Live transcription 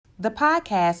The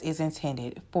podcast is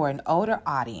intended for an older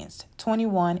audience,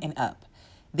 21 and up.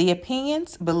 The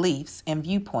opinions, beliefs, and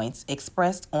viewpoints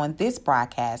expressed on this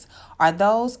broadcast are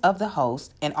those of the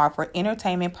host and are for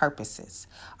entertainment purposes.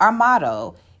 Our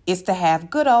motto is to have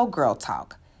good old girl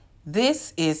talk.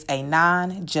 This is a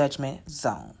non-judgment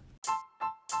zone.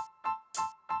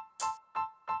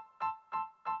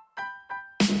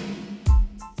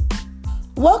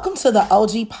 Welcome to the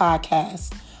OG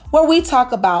Podcast, where we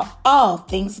talk about all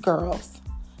things girls,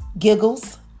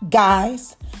 giggles,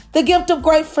 guys, the gift of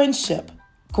great friendship,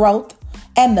 growth,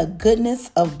 and the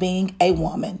goodness of being a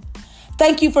woman.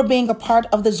 Thank you for being a part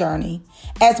of the journey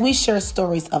as we share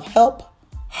stories of help,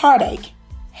 heartache,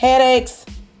 headaches,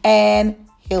 and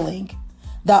healing.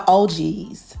 The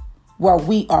OGs, where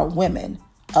we are women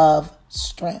of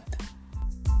strength.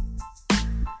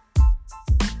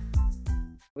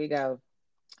 We go.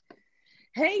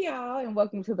 Hey y'all, and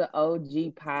welcome to the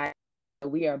OG Pod.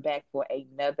 We are back for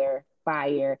another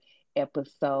fire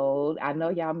episode. I know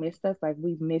y'all missed us like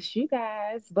we've missed you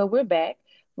guys, but we're back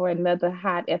for another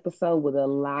hot episode with a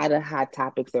lot of hot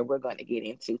topics that we're going to get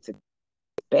into today,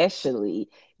 especially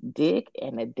dick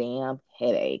and a damn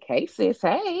headache. Hey sis,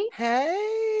 hey.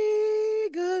 Hey,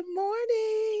 good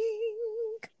morning.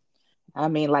 I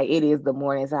mean, like it is the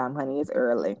morning time, honey. It's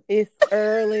early. It's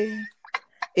early.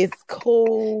 It's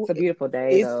cool. It's a beautiful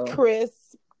day, though. It's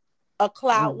crisp. A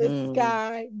cloudless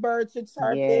sky. Birds are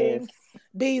chirping. Yes.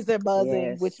 Bees are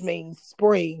buzzing, Yes. which means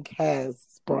spring has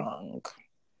sprung.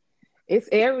 It's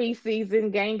Aries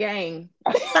season, gang.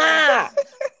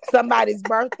 Somebody's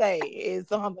birthday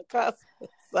is on the cusp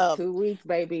of 2 weeks,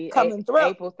 baby. coming through.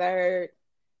 April 3rd,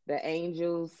 the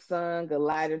angels sung a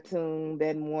lighter tune.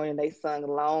 That morning, they sung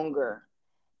longer.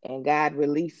 And God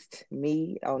released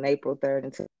me on April 3rd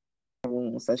into the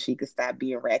room so she could stop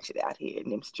being ratchet out here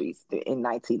in them streets in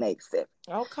 1987.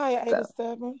 Okay,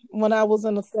 87. When I was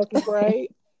in the second grade.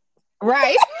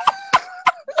 Right.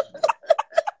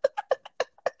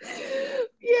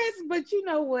 Yes, but you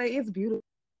know what? It's beautiful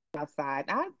outside.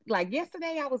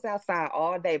 Yesterday I was outside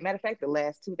all day. Matter of fact, the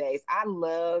last 2 days, I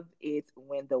love it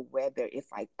when the weather is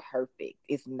like perfect.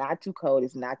 It's not too cold.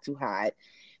 It's not too hot.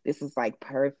 This is like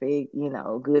perfect,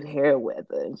 good hair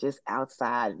weather and just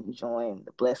outside enjoying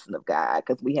the blessing of God,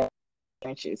 because we have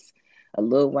trenches a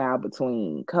little while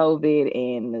between COVID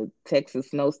and the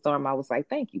Texas snowstorm. I was like,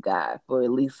 thank you, God, for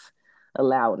at least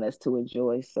allowing us to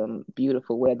enjoy some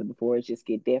beautiful weather before it just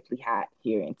get deathly hot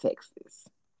here in Texas.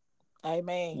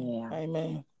 Amen.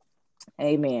 Yeah.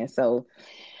 Amen. So,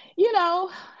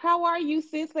 how are you,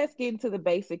 sis? Let's get into the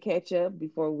basic catch up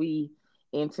before we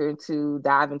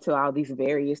dive into all these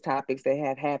various topics that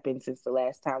have happened since the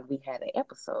last time we had an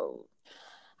episode.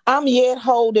 I'm yet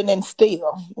holding and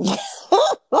still.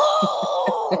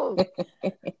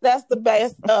 That's the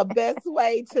best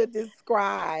way to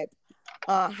describe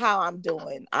how I'm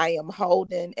doing. I am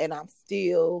holding and I'm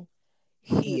still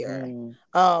here.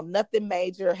 Mm-hmm. Nothing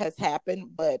major has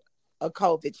happened but a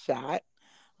COVID shot.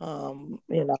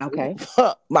 Okay.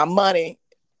 My money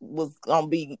was gonna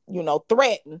be,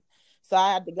 threatened. So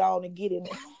I had to go on and get in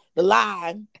the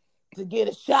line to get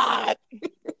a shot,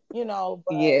 but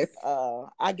yes.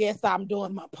 I guess I'm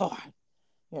doing my part,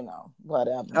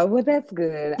 whatever. Oh, well, that's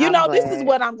good. This is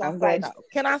what I'm going to say, though.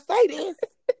 Can I say this?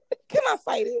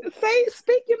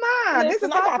 Speak your mind. Listen,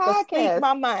 this is our podcast. To speak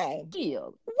my mind. Yeah.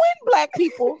 When Black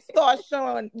people start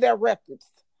showing their records,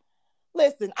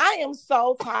 listen, I am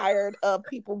so tired of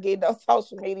people getting on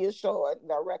social media showing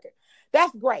their record.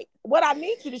 That's great. What I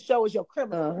need you to show is your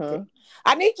criminal record.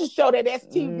 I need you to show that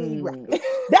STD record.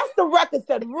 That's the records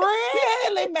that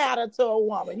really matter to a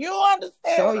woman. You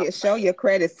understand? Show your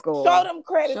credit score. Show them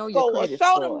credit score.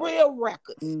 Show them real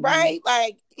records, right?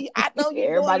 Like, I know you.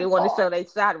 Everybody want to show their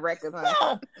shot record,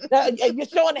 huh? You're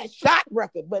showing that shot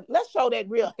record, but let's show that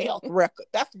real health record.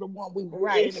 That's the one we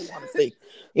really want to see.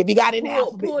 If you got any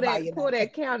pull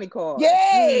that county card.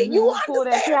 Yeah, you understand pull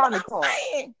that county card.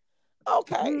 Saying?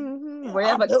 Okay.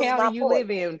 Wherever county you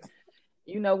live in.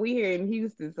 We here in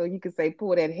Houston, so you can say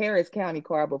pull that Harris County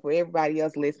card, but for everybody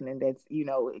else listening, that's,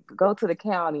 go to the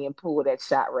county and pull that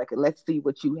shot record. Let's see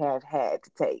what you have had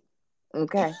to take.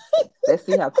 Okay? Let's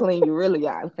see how clean you really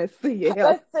are. Let's see your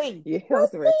health record.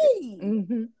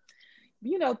 Mm-hmm.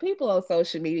 People on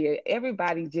social media,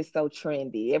 everybody's just so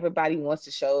trendy. Everybody wants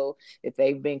to show that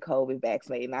they've been COVID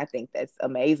vaccinated, and I think that's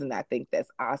amazing. I think that's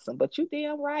awesome. But you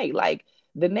damn right. Like,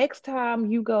 the next time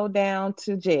you go down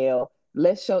to jail,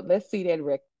 let's see that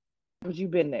record.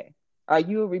 You've been there. Are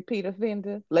you a repeat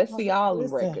offender? Let's see all the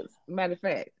records. Matter of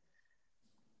fact.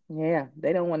 Yeah,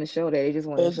 they don't want to show that. They just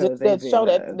want to show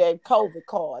that COVID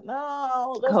card.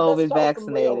 No, COVID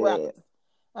vaccinated.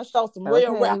 I show some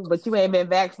real Okay, records. but you ain't been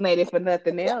vaccinated for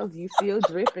nothing else. You still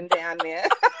dripping down there.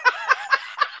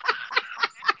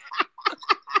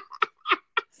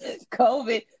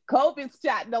 COVID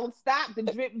shot don't stop the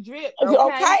drip.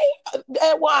 Okay,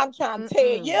 That's why I'm trying to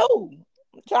tell you.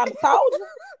 I'm trying to tell you.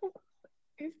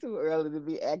 It's too early to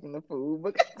be acting a fool,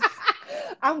 but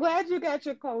I'm glad you got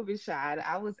your COVID shot.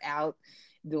 I was out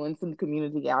doing some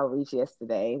community outreach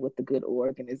yesterday with a good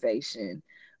organization.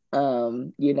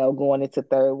 Going into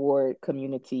Third Ward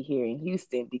community here in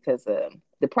Houston because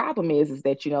the problem is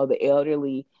that the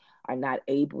elderly are not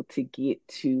able to get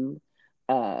to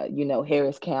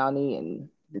Harris County and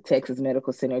the Texas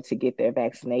Medical Center to get their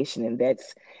vaccination, and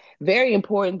that's very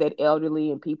important that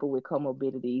elderly and people with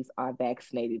comorbidities are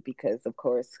vaccinated because, of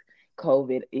course,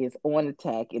 COVID is on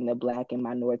attack in the Black and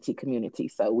minority community.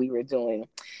 So we were doing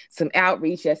some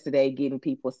outreach yesterday, getting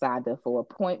people signed up for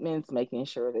appointments, making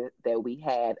sure that we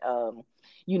had,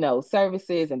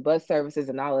 services and bus services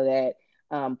and all of that,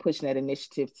 pushing that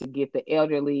initiative to get the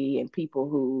elderly and people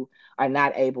who are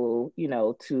not able,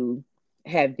 to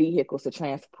have vehicles to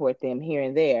transport them here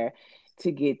and there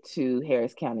to get to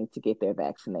Harris County to get their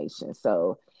vaccination.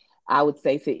 So I would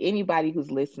say to anybody who's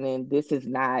listening, this is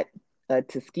not a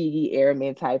Tuskegee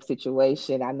Airmen type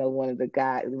situation. I know one of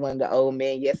the old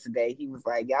men yesterday, he was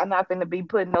like, y'all not finna be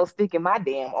putting no stick in my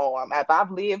damn arm. If I've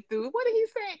lived through, what did he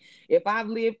say? If I've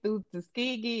lived through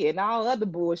Tuskegee and all other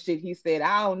bullshit, he said,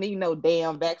 I don't need no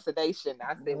damn vaccination.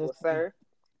 I said, well, sir,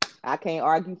 I can't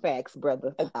argue facts,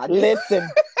 brother. Listen,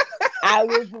 I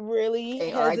was really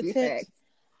hesitant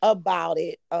about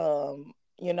it,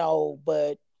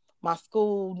 but my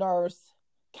school nurse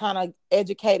kind of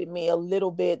educated me a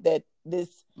little bit that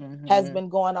this has been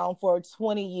going on for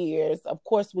 20 years. Of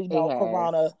course, we know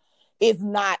Corona is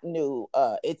not new.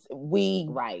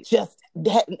 Just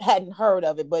hadn't heard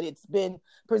of it, but it's been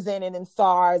presented in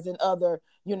SARS and other,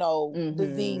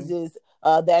 diseases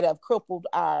that have crippled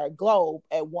our globe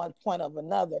at one point or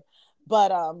another.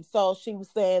 But so she was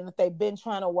saying that they've been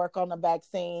trying to work on the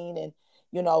vaccine, and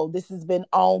this has been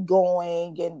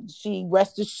ongoing. And she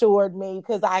rest assured me,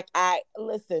 because I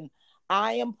listen,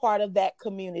 I am part of that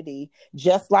community,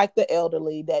 just like the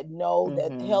elderly, that know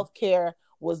that healthcare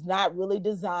was not really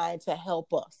designed to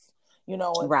help us.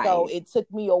 So it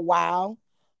took me a while.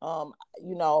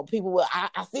 People will,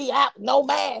 I see no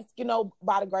mask.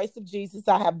 By the grace of Jesus,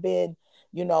 I have been,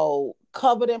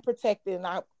 covered and protected, and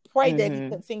I pray that he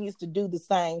continues to do the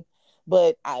same.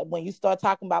 But when you start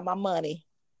talking about my money,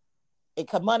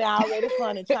 money already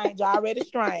fun and change already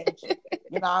strange.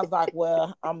 I was like,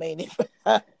 well, I mean,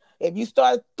 if you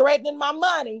start threatening my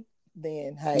money,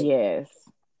 then hey. Yes.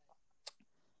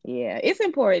 Yeah, it's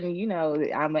important.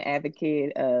 I'm an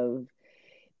advocate of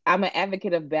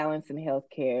balancing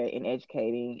healthcare and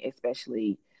educating,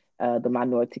 especially the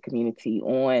minority community,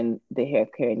 on the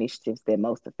healthcare initiatives that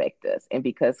most affect us. And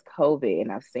because COVID,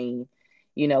 and I've seen,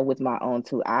 with my own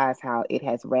two eyes, how it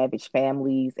has ravaged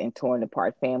families and torn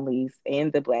apart families in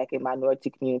the Black and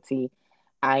minority community,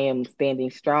 I am standing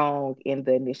strong in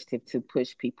the initiative to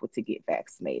push people to get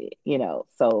vaccinated,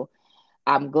 So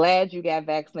I'm glad you got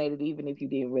vaccinated, even if you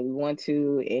didn't really want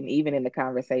to. And even in the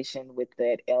conversation with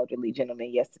that elderly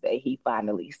gentleman yesterday, he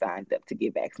finally signed up to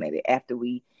get vaccinated after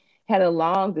we had a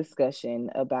long discussion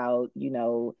about,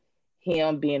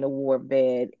 him being a war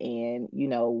vet and,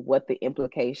 what the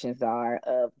implications are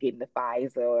of getting the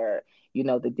Pfizer or,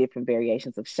 the different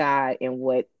variations of shot and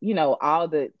what, all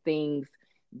the things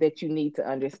that you need to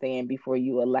understand before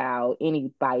you allow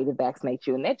anybody to vaccinate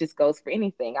you. And that just goes for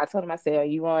anything. I told him, I said, are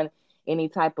you on any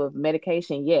type of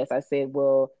medication? Yes. I said,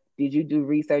 well, did you do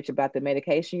research about the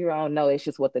medication you're on? No, it's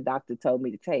just what the doctor told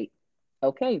me to take.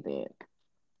 Okay, then.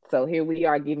 So here we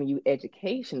are giving you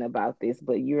education about this,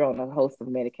 but you're on a host of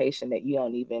medication that you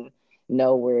don't even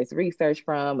know where it's researched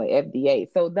from or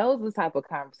FDA. So those are the type of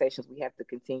conversations we have to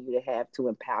continue to have to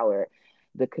empower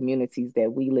the communities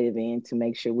that we live in to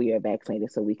make sure we are vaccinated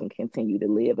so we can continue to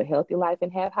live a healthy life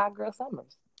and have hot girl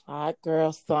summers. Hot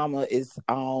girl summer is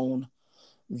on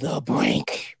the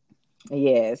brink.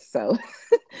 Yes. So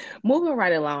moving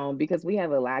right along, because we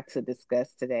have a lot to discuss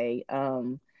today.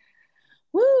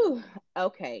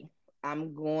 Okay.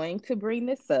 I'm going to bring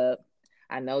this up.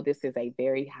 I know this is a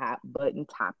very hot button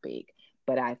topic,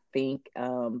 but I think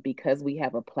because we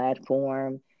have a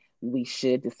platform, we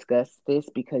should discuss this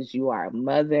because you are a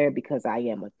mother, because I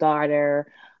am a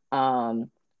daughter.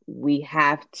 We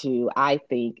have to, I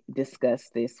think, discuss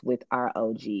this with our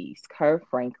OGs, Kirk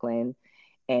Franklin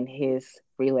and his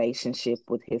relationship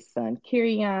with his son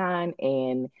Kerrion,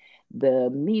 and the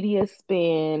media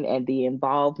spin and the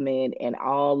involvement and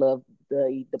all of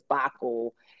the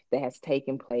debacle that has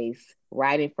taken place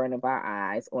right in front of our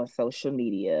eyes on social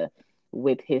media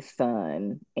with his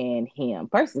son and him.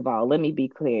 First of all, let me be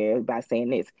clear by saying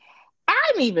this. I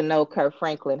didn't even know Kirk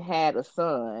Franklin had a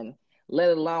son, let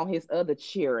alone his other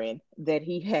children that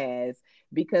he has,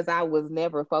 because I was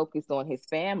never focused on his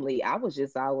family. I was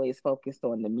just always focused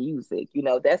on the music.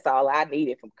 That's all I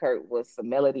needed from Kirk was some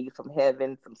melody from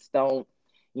heaven, some stone.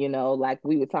 Like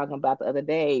we were talking about the other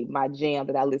day, my jam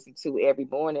that I listen to every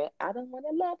morning. I don't want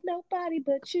to love nobody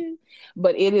but you.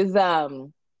 But it is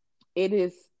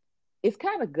it's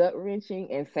kind of gut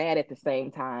wrenching and sad at the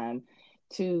same time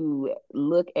to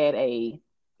look at a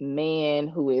man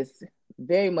who is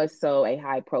very much so a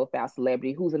high profile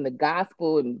celebrity who's in the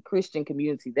gospel and Christian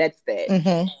community. That's that.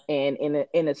 Mm-hmm. And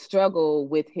in a struggle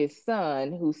with his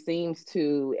son, who seems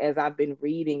to, as I've been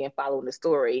reading and following the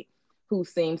story, who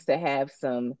seems to have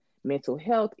some mental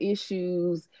health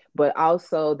issues, but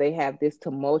also they have this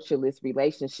tumultuous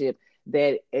relationship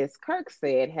that, as Kirk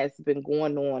said, has been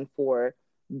going on for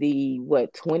the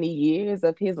 20 years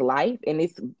of his life, and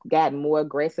it's gotten more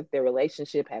aggressive. Their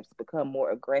relationship has become more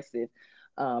aggressive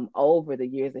over the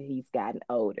years that he's gotten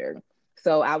older.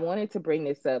 So I wanted to bring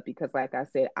this up because, like I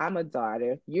said, I'm a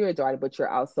daughter. You're a daughter, but you're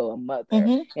also a mother.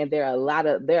 Mm-hmm. And there are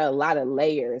a lot of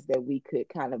layers that we could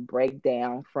kind of break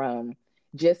down from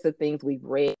just the things we've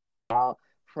read about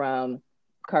from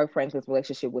Kirk Franklin's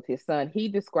relationship with his son. He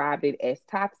described it as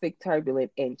toxic,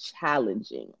 turbulent, and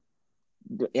challenging.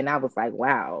 And I was like,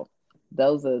 wow,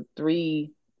 those are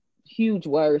 3 huge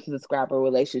words to describe a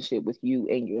relationship with you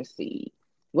and your seed.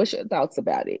 What's your thoughts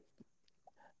about it?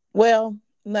 Well,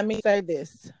 let me say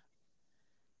this.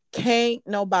 Can't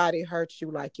nobody hurt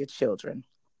you like your children.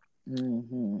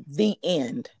 Mm-hmm. The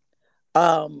end.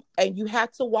 And you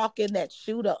have to walk in that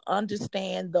shoe to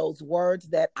understand those words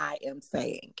that I am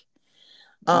saying.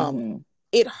 Mm-hmm.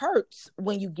 It hurts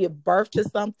when you give birth to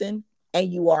something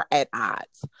and you are at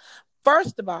odds.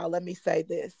 First of all, let me say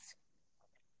this.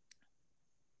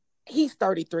 He's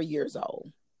 33 years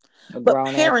old. But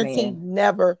parenting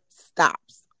never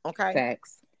stops. Okay.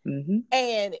 Facts. Mm-hmm.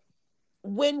 And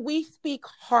when we speak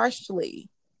harshly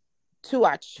to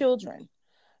our children,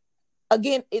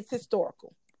 again, it's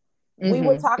historical. Mm-hmm. We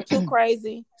would talk too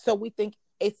crazy, so we think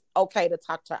it's okay to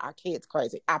talk to our kids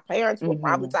crazy. Our parents will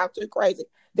probably talk too crazy.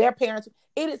 Their parents,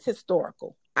 it is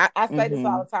historical. I say this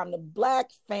all the time. The Black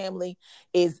family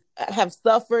have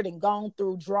suffered and gone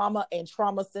through drama and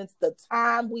trauma since the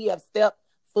time we have stepped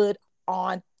foot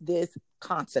on this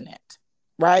continent,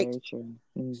 right? Very true.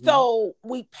 Mm-hmm. So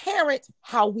we parent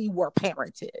how we were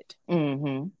parented.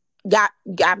 Mm-hmm.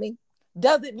 Got me?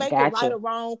 Does it make it right or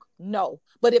wrong? No.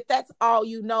 But if that's all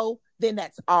you know, then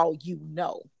that's all you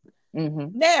know.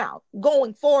 Mm-hmm. Now,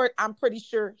 going forward, I'm pretty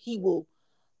sure he will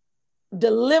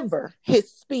deliver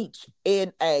his speech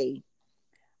in a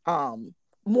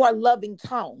more loving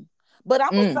tone. But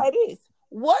I'm going to say this.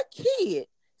 What kid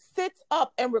sits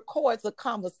up and records a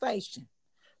conversation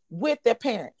with their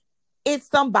parent? It's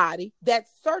somebody that's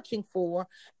searching for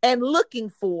and looking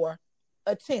for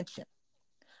attention.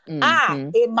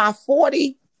 I, in my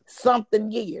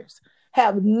 40-something years,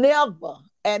 have never,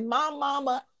 and my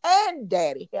mama and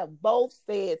daddy have both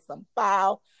said some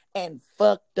foul and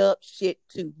fucked up shit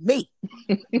to me.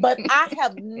 But I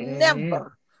have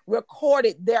never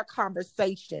recorded their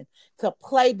conversation to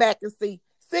play back and see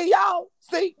y'all,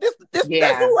 this that's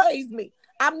who raised me.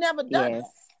 I've never done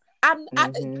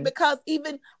that. Because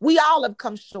even we all have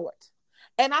come short.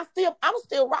 And I'm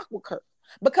still rock with Kirk.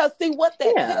 Because see, what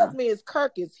that tells me is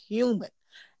Kirk is human.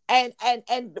 And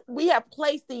we have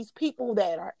placed these people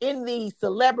that are in these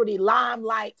celebrity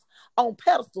limelights on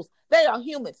pedestals. They are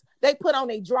humans. They put on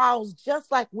their drawers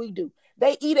just like we do.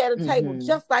 They eat at a table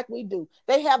just like we do.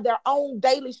 They have their own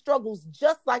daily struggles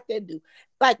just like they do,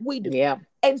 like we do. Yeah.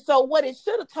 And so what it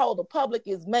should have told the public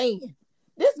is, man,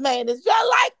 this man is just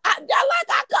like I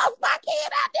cuss my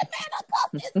kid out. This man will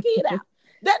cuss his kid out.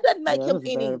 That doesn't make him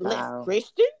any less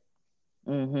Christian.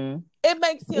 Mm-hmm. It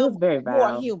makes him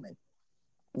more human.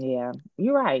 Yeah,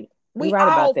 you're right. We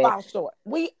all fall short.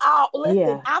 We all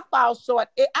listen. I fall short.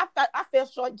 I fell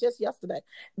short just yesterday.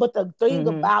 But the thing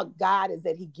about God is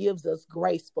that He gives us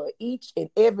grace for each and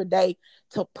every day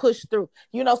to push through.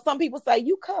 You know, some people say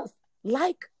you cuss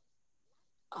like,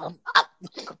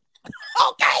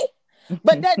 okay,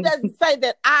 but that doesn't say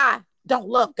that I don't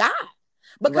love God.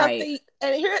 Because see,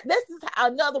 and here, this is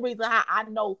another reason how I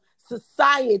know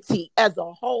society as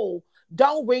a whole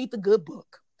don't read the good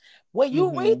book. When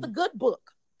you read the good book,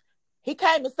 he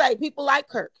came to say people like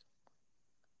Kirk,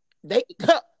 there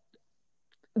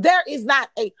is not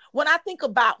when I think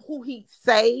about who he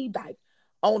saved, like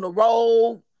on the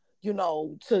road,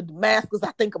 to Damascus.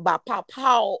 I think about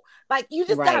Paul. Like, you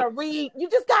just gotta read. You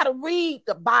just gotta read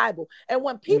the Bible. And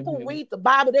when people read the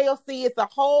Bible, they'll see it's a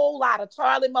whole lot of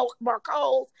Charlie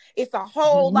Marcols. It's a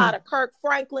whole lot of Kirk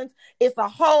Franklins. It's a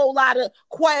whole lot of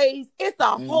Quays. It's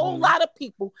a whole lot of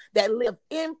people that live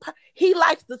he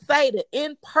likes to say the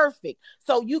imperfect,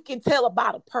 so you can tell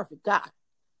about a perfect God.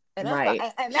 And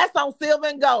that's on silver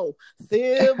and gold.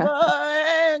 Silver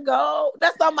and gold.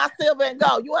 That's on my silver and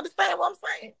gold. You understand what I'm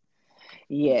saying?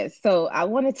 Yes. So I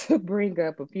wanted to bring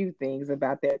up a few things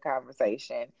about that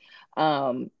conversation.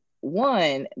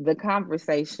 One, the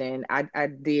conversation, I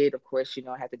did, of course,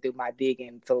 have to do my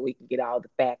digging so we can get all the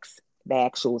facts, the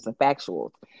actuals and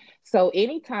factuals. So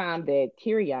anytime that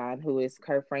Kerrion, who is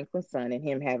Kirk Franklin's son, and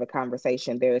him have a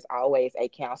conversation, there is always a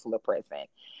counselor present.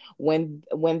 When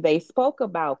they spoke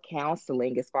about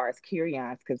counseling, as far as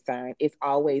Kerrion's concerned, it's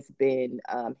always been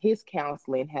his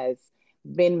counseling has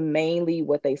been mainly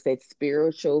what they said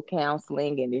spiritual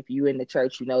counseling. And if you in the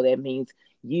church, that means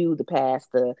you, the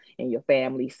pastor, and your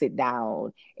family sit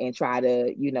down and try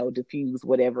to, diffuse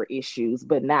whatever issues,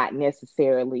 but not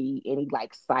necessarily any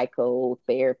like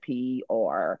psychotherapy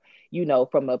or,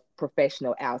 from a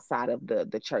professional outside of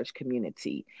the church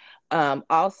community.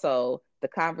 Also, the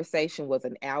conversation was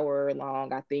an hour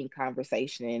long, I think,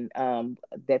 conversation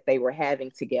that they were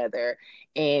having together.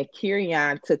 And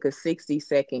Kerrion took a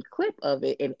 60-second clip of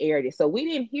it and aired it. So we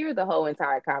didn't hear the whole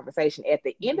entire conversation. At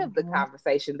the end of the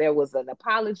conversation, there was an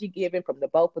apology given from the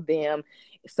both of them.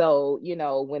 So,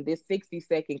 when this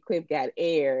 60-second clip got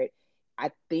aired, I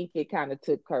think it kind of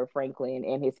took Kirk Franklin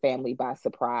and his family by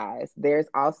surprise. There's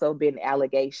also been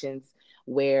allegations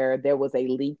where there was a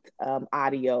leaked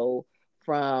audio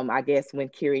from, I guess, when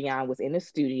Kerrion was in the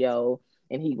studio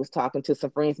and he was talking to some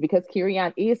friends, because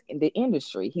Kerrion is in the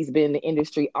industry. He's been in the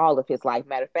industry all of his life.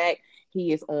 Matter of fact,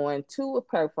 he is on 2 of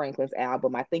Kirk Franklin's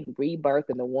album, I think Rebirth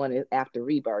and the one is after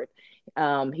Rebirth.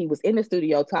 He was in the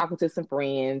studio talking to some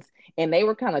friends, and they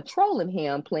were kind of trolling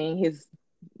him, playing his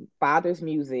father's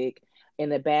music in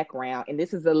the background. And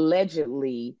this is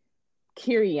allegedly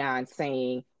Kerrion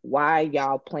saying, "Why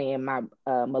y'all playing my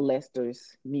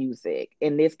molester's music?"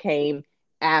 And this came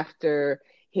after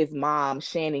his mom,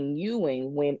 Shannon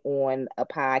Ewing, went on a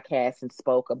podcast and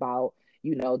spoke about,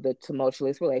 the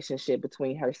tumultuous relationship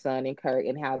between her son and Kirk,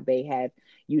 and how they had,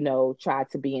 tried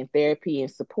to be in therapy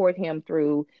and support him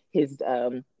through his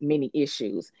many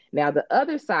issues. Now, the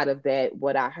other side of that,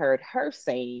 what I heard her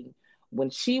saying when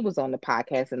she was on the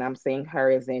podcast, and I'm saying her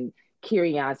as in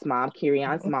Kerrion's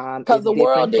mom, because the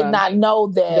world did not know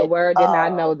that. The world did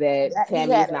not know that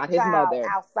Tammy is not his mother.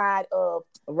 Outside of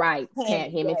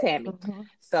him and Tammy.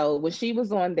 So when she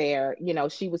was on there,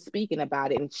 she was speaking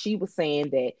about it, and she was saying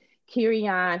that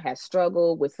Kerrion has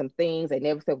struggled with some things. They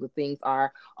never said what the things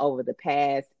are over the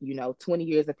past, 20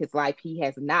 years of his life. He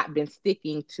has not been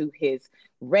sticking to his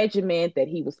regimen that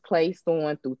he was placed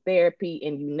on through therapy.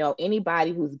 And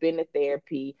anybody who's been to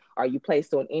therapy or you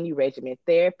placed on any regimen,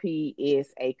 therapy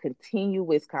is a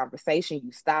continuous conversation.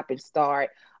 You stop and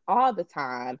start all the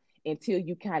time until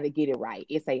you kind of get it right.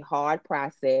 It's a hard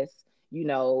process.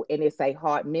 And it's a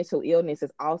hard mental illness.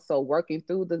 Is also working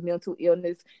through the mental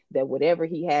illness, that whatever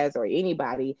he has, or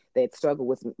anybody that struggle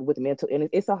with mental illness,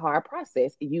 it's a hard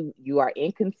process. You are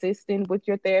inconsistent with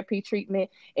your therapy treatment,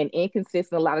 and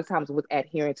inconsistent a lot of times with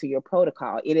adhering to your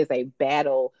protocol. It is a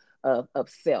battle of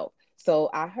self. So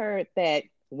I heard that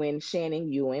when Shannon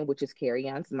Ewing, which is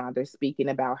Kerrion's mother, speaking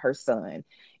about her son,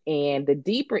 and the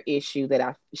deeper issue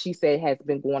that she said has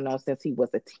been going on since he was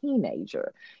a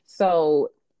teenager. So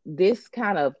this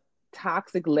kind of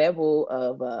toxic level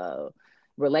of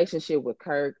relationship with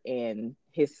Kirk and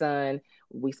his son,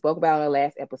 we spoke about in the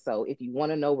last episode. If you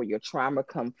want to know where your trauma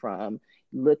come from,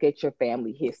 look at your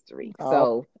family history.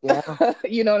 So,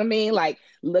 you know what I mean? Like,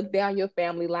 look down your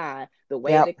family line. The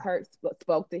way that Kirk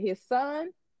spoke to his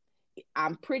son,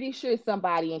 I'm pretty sure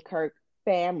somebody in Kirk's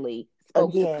family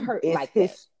spoke to Kirk like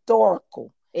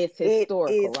historical. It's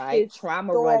historical, right?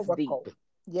 Trauma runs deep.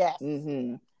 Yes.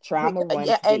 Trauma runs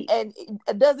deep. And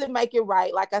does it make it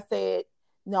right? Like I said,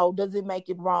 no. Does it make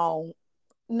it wrong?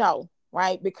 No,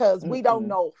 right? Because we don't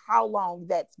know how long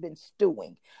that's been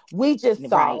stewing. We just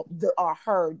saw or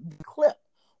heard the clip.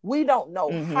 We don't know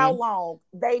how long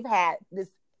they've had this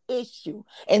issue.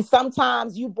 And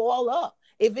sometimes you boil up.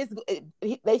 If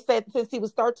they said since he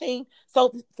was 13,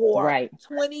 so for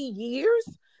 20 years,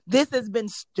 this has been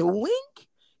stewing,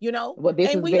 Well,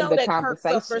 this and we know that Kirk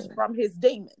suffers from his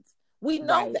demons. We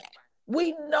know that.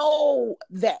 We know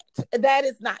that. That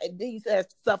is not, he has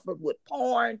suffered with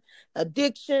porn,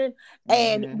 addiction,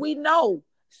 and we know.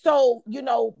 So,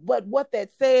 but what that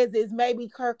says is maybe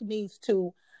Kirk needs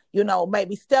to,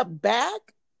 maybe step back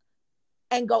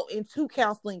and go into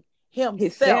counseling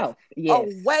himself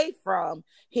yes. away from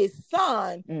his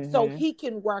son so Mm-hmm. he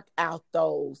can work out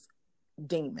those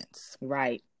demons.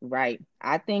 Right.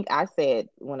 I think I said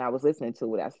when I was listening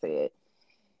to it, I said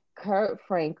Kirk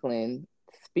Franklin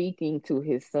speaking to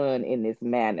his son in this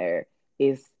manner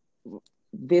is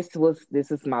this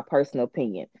is my personal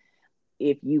opinion.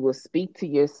 If you will speak to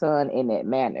your son in that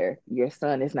manner, your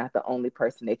son is not the only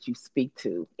person that you speak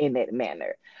to in that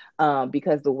manner.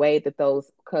 Because the way that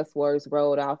those cuss words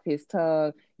rolled off his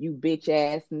tongue, you bitch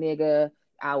ass nigga,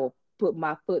 I will put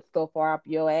my foot so far up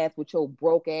your ass with your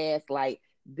broke ass. Like,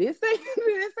 this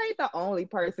ain't the only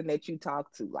person that you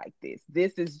talk to like this.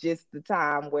 This is just the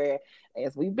time where,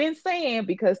 as we've been saying,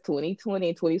 because 2020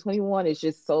 and 2021 is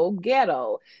just so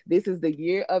ghetto, this is the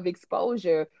year of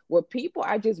exposure where people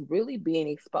are just really being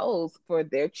exposed for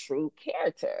their true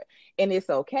character. And it's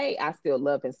okay. I still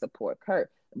love and support Kirk.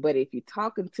 But if you're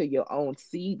talking to your own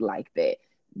seed like that,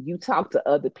 you talk to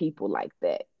other people like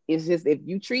that. It's just, if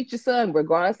you treat your son,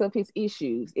 regardless of his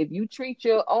issues, if you treat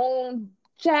your own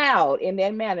child in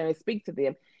that manner and speak to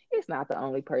them, it's not the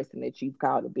only person that you've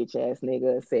called a bitch ass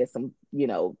nigga, said some,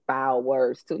 foul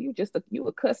words to. You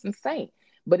a cussing saint.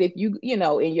 But if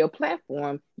in your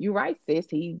platform, you're right, sis,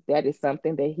 that is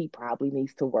something that he probably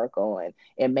needs to work on.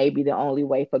 And maybe the only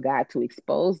way for God to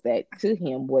expose that to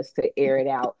him was to air it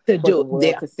out To for do the it,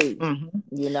 world to see.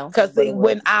 Because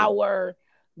when our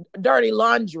dirty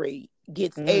laundry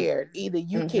gets aired, either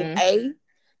you can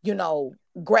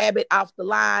grab it off the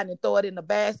line and throw it in the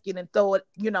basket and throw it,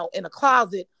 in a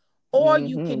closet, or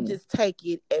you can just take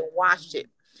it and wash it.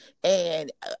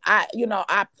 And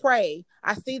I pray.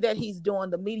 I see that he's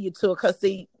doing the media tour because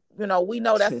we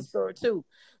know that's a story too.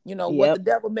 What the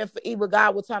devil meant for evil,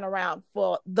 God will turn around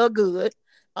for the good.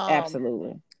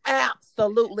 Absolutely. And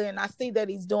I see that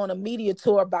he's doing a media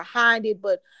tour behind it,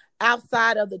 but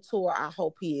outside of the tour, I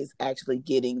hope he is actually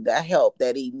getting the help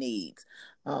that he needs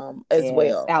as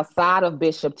well. Outside of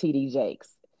Bishop T.D.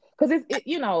 Jakes. Because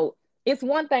it's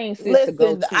one thing, sis, to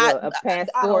go to a pastoral.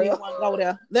 I don't even want to go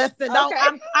there. Listen, okay.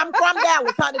 I'm from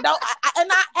Dallas, honey.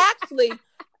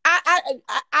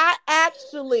 I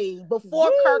actually,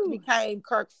 before Kirk became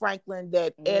Kirk Franklin,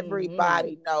 that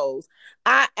everybody knows,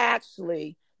 I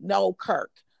actually know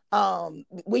Kirk.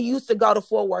 We used to go to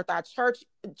Fort Worth. Our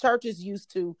churches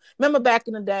used to, remember back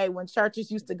in the day when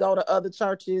churches used to go to other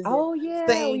churches and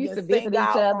sing, we used to sing visit each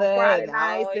other on Friday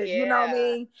nights, you know what I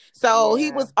mean? So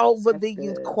he was over the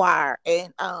youth choir,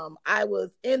 and I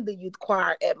was in the youth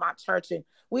choir at my church, and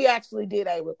we actually did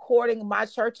a recording. My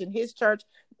church and his church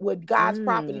with God's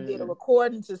Property did a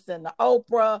recording to send to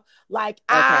Oprah.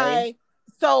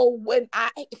 So when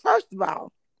first of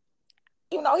all,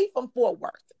 he's from Fort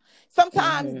Worth.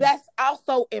 Sometimes that's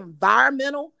also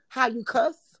environmental, how you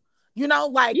cuss,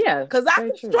 because I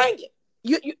can string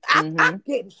it. I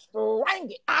can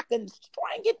string it. I can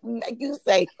string it and make you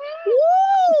say,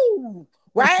 woo,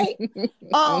 right?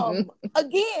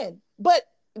 Again, but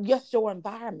just your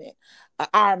environment.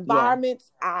 Our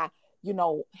environments, our,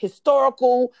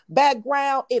 historical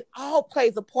background, it all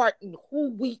plays a part in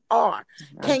who we are.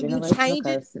 Can you change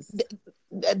it?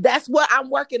 That's what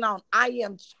I'm working on. I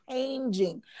am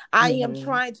changing. I am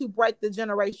trying to break the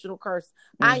generational curse.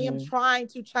 I am trying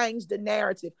to change the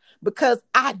narrative because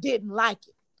I didn't like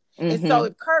it. And so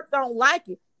if Kirk don't like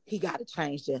it, he got to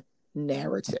change the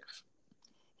narrative.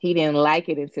 He didn't like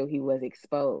it until he was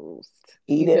exposed.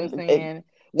 You know what I'm saying?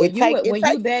 When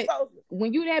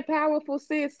you that powerful,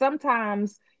 sis,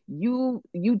 sometimes you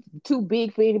too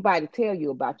big for anybody to tell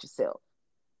you about yourself.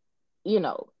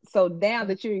 So now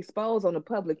that you're exposed on a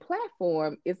public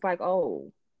platform, it's like,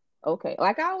 oh, okay.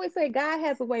 Like I always say, God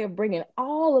has a way of bringing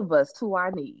all of us to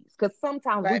our knees, because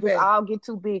sometimes we just all get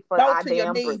too big for our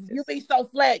damn britches. You be so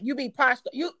flat, you be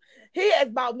postured. He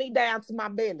has brought me down to my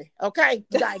belly, okay?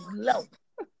 Like low.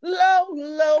 Come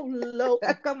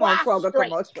on, Kroger,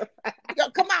 come on.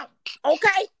 Come on,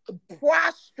 okay?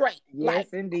 Prostrate. Yes,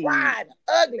 indeed. Crying,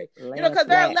 ugly. Because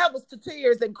there are levels to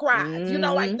tears and cries.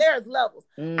 There's levels.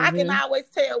 I can always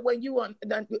tell when you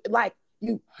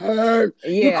you hurt.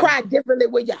 You cry differently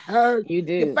when you hurt. You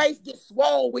do. Your face gets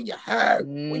swollen when you hurt.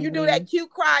 When you do that cute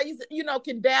cry, you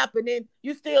can dampen it.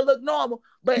 You still look normal.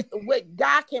 But what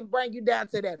God can bring you down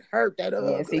to that hurt, that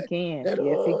ugly. Yes, he can.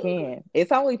 He can.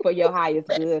 It's only for your highest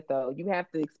good, though. You have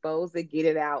to expose it, get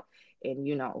it out, and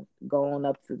go on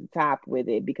up to the top with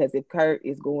it. Because if Kurt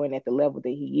is going at the level that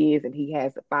he is, and he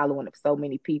has a following of so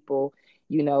many people,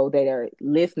 that are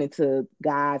listening to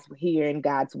hearing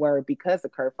God's word because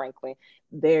of Kirk Franklin,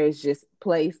 there's just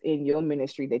place in your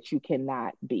ministry that you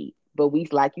cannot be. But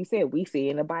like you said, we see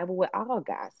in the Bible with all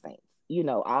God's saints.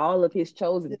 all of his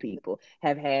chosen people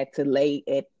have had to lay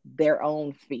at their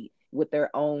own feet with their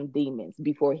own demons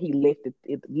before he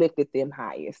lifted them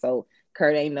higher. So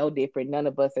Kurt ain't no different. None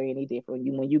of us are any different.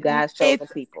 When you guys chosen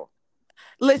people.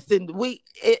 Listen,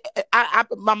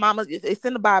 my mama, it's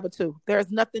in the Bible too.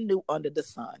 There's nothing new under the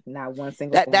sun. Not one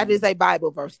single thing. That is a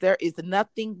Bible verse. There is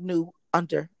nothing new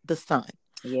under the sun.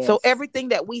 Yes. So everything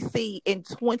that we see in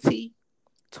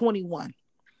 2021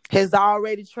 has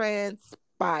already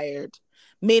transpired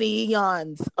many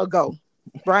eons ago,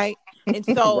 right? And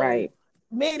so right.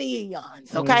 many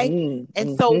eons, okay? Mm-hmm.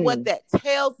 And so what that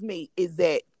tells me is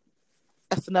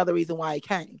that's another reason why he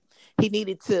came. He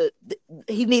needed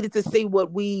to see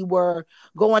what we were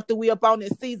going through. We up on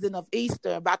this season of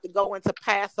Easter, about to go into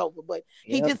Passover, but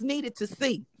he just needed to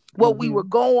see what we were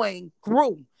going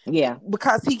through. Yeah.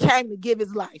 Because he came to give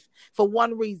his life for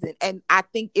one reason. And I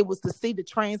think it was to see the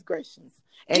transgressions.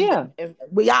 And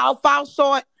we all fall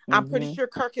short. I'm pretty sure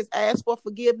Kirk has asked for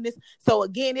forgiveness. So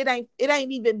again, it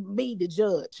ain't even me to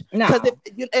judge. Because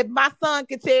if my son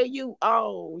can tell you,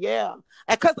 oh yeah,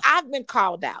 because I've been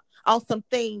called out on some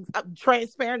things, a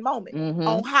transparent moment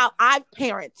on how I've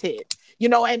parented,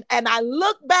 and I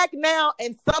look back now,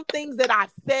 and some things that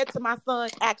I've said to my son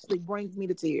actually brings me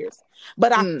to tears.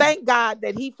 But I thank God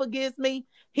that he forgives me.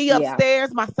 He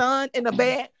upstairs, my son in the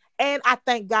bed. And I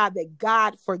thank God that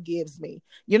God forgives me,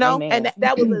 Amen. and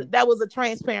that was a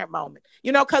transparent moment,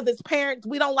 because as parents,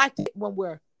 we don't like it when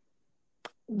we're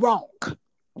wrong.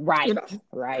 Right.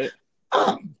 Right.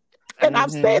 And I've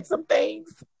said some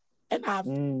things and I've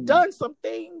done some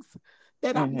things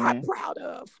that I'm not proud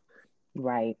of.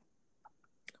 Right.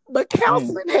 But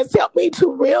counseling has helped me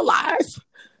to realize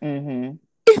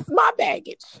it's my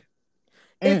baggage.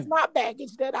 It's my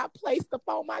baggage that I placed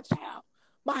upon my child,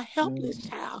 my helpless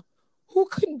child, who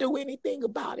couldn't do anything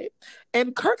about it.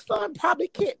 And Kirk's son probably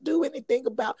can't do anything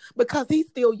about, because he's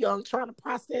still young, trying to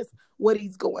process what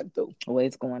he's going through.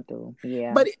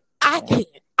 Yeah. But I can't.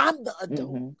 I'm the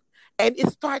adult. And it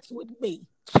starts with me.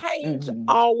 Change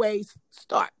always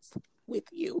starts with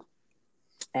you.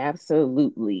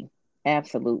 Absolutely.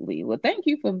 Well, thank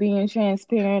you for being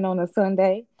transparent on a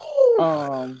Sunday.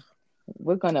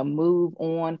 We're going to move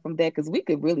on from that, because we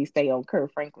could really stay on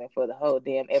Kirk Franklin for the whole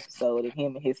damn episode, and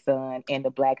him and his son and the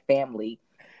Black family.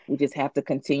 We just have to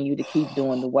continue to keep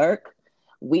doing the work.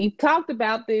 We've talked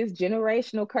about this.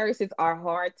 Generational curses are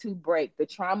hard to break. The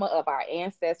trauma of our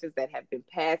ancestors that have been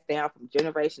passed down from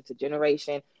generation to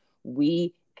generation.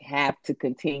 We have to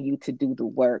continue to do the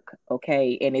work,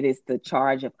 okay? And it is the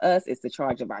charge of us. It's the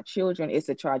charge of our children. It's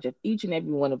the charge of each and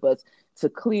every one of us to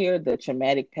clear the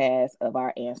traumatic past of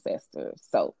our ancestors.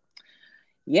 So,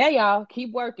 yeah, y'all,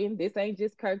 keep working. This ain't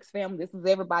just Kirk's family. This is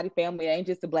everybody's family. It ain't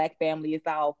just the Black family. It's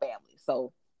our family.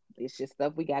 So, it's just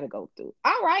stuff we got to go through.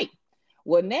 All right.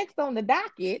 Well, next on the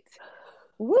docket,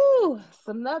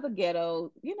 some another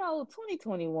ghetto.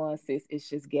 2021, sis, it's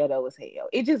just ghetto as hell.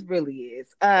 It just really is.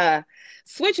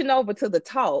 Switching over to the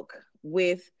talk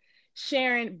with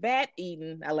Sharon Bat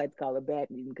Eating. I like to call her Bat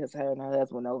Eating because her and her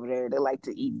husband over there, they like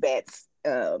to eat bats,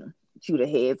 chew the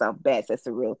heads off bats. That's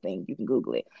a real thing. You can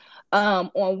Google it.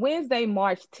 On Wednesday,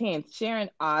 March 10th,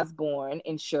 Sharon Osbourne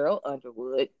and Cheryl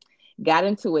Underwood got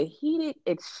into a heated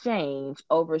exchange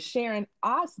over Sharon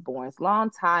Osbourne's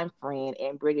longtime friend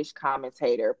and British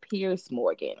commentator, Piers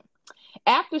Morgan.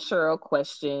 After Cheryl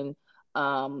questioned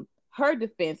her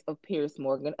defense of Piers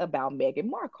Morgan about Meghan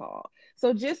Markle.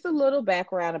 So just a little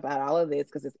background about all of this,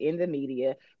 because it's in the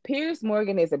media. Piers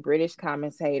Morgan is a British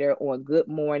commentator on Good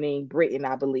Morning Britain,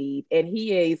 I believe, and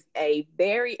he is a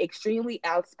very extremely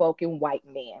outspoken white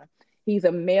man. He's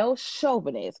a male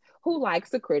chauvinist who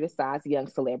likes to criticize young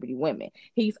celebrity women.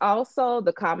 He's also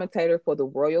the commentator for the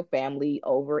royal family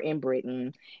over in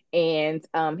Britain. And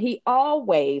he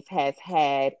always has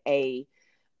had he's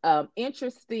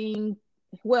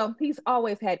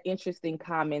always had interesting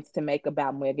comments to make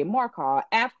about Meghan Markle.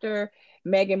 After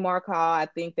Meghan Markle, I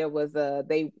think they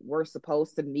were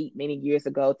supposed to meet many years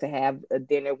ago to have a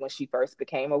dinner when she first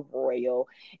became a royal,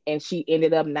 and she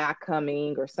ended up not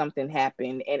coming, or something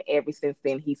happened. And ever since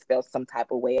then, he's felt some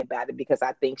type of way about it, because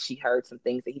I think she heard some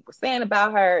things that he was saying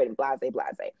about her, and blase,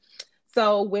 blase.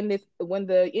 So when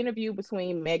the interview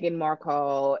between Meghan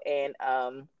Markle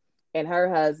and her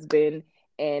husband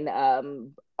and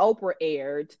Oprah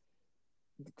aired,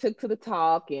 took to the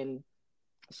talk, and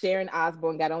Sharon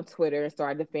Osbourne got on Twitter and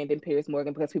started defending Piers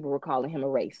Morgan because people were calling him a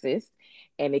racist.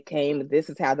 And this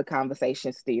is how the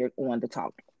conversation steered on the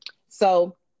talk.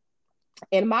 So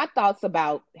in my thoughts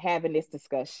about having this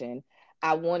discussion,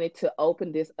 I wanted to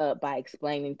open this up by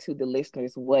explaining to the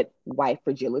listeners what white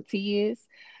fragility is.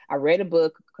 I read a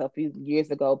book a few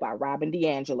years ago by Robin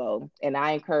DiAngelo, and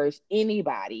I encourage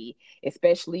anybody,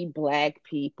 especially Black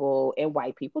people and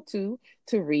white people too,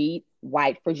 to read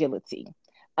White Fragility.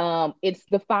 It's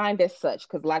defined as such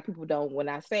because a lot of people don't, when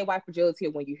I say white fragility,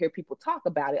 or when you hear people talk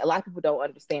about it, a lot of people don't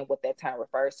understand what that term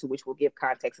refers to, which will give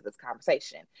context to this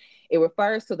conversation. It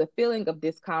refers to the feeling of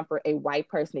discomfort a white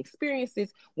person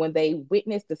experiences when they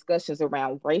witness discussions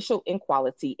around racial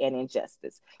inequality and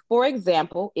injustice. For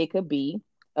example, it could be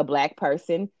a Black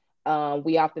person.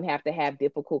 We often have to have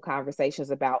difficult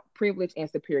conversations about privilege and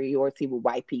superiority with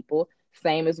white people,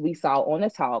 same as we saw on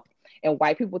the talk. And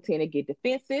white people tend to get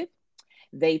defensive.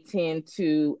 They tend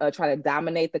to try to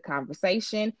dominate the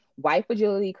conversation. White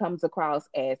fragility comes across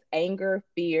as anger,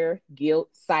 fear, guilt,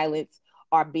 silence,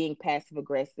 or being passive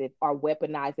aggressive, or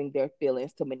weaponizing their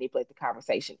feelings to manipulate the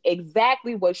conversation.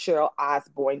 Exactly what Sharon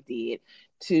Osbourne did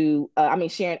to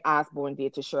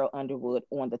Cheryl Underwood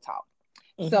on the talk.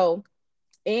 Mm-hmm. So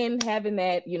in having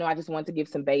that, I just wanted to give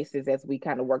some bases as we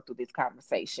kind of work through this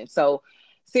conversation. So,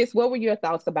 sis, what were your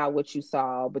thoughts about what you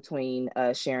saw between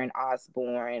Sharon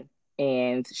Osbourne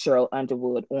and Cheryl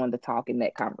Underwood on the talk in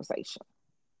that conversation?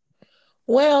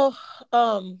 Well,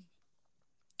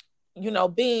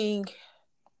 being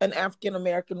an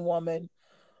African-American woman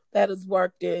that has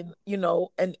worked in,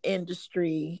 an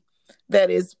industry that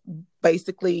is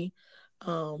basically,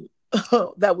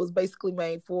 that was basically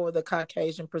made for the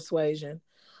Caucasian persuasion.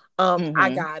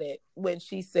 I got it when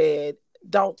she said,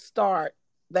 don't start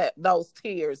those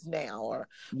tears now, or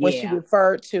when she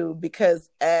referred to, because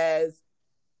as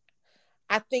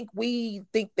I think we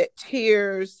think that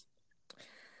tears,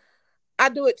 I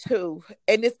do it too.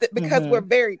 And it's because we're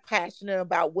very passionate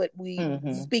about what we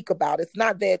speak about. It's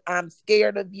not that I'm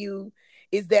scared of you.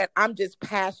 It's that I'm just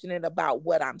passionate about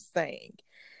what I'm saying.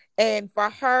 And for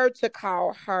her to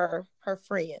call her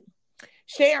friend,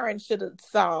 Sharon should have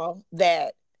saw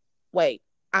that, wait,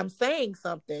 I'm saying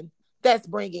something that's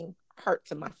bringing hurt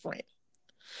to my friend.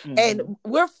 And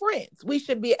we're friends. We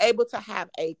should be able to have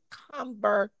a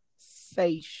conversation.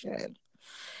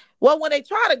 Well, when they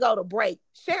try to go to break,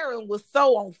 Sharon was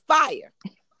so on fire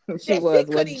she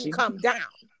couldn't even come down.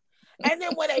 And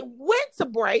then when they went to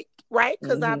break, right?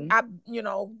 Because I've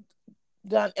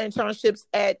done internships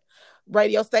at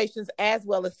radio stations as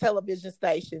well as television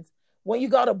stations. When you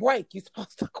go to break, you're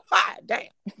supposed to quiet down.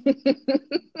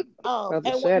 And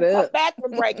when you come back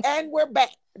from break, and we're back.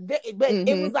 But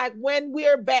it was like, when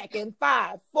we're back in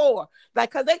 5, 4,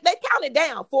 like, because they count it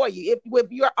down for you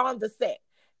if you're on the set.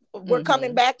 We're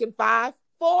coming back in 5,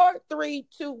 4, 3,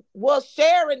 2. Well,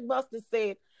 Sharon must have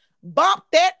said, bump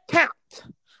that count.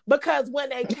 Because when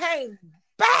they came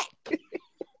back,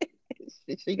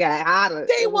 she got hotter.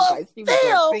 She was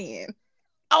still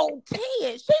on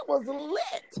 10. She was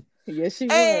lit. Yes, she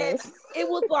was. It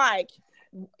was like,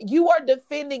 you are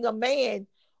defending a man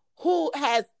who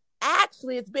has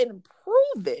actually, it's been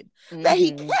proven that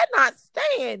he cannot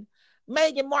stand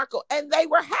Meghan Markle. And they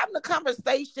were having a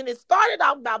conversation. It started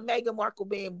out about Meghan Markle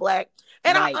being Black.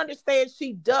 And I understand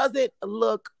she doesn't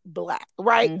look Black,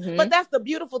 right? But that's the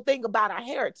beautiful thing about our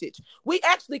heritage. We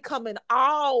actually come in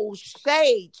all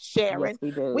shades, Sharon. Yes,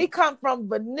 we do. We come from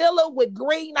vanilla with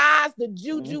green eyes, the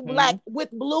Juju Black with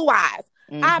blue eyes.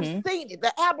 I've seen it.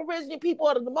 The Aboriginal people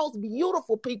are the most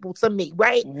beautiful people to me,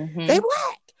 right? They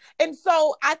Black. And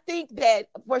so I think that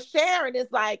for Sharon,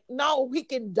 it's like, no, we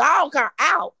can dog her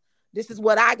out. This is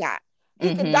what I got.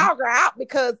 He can dog her out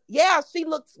because, she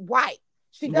looks white.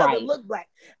 She doesn't look Black.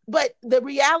 But the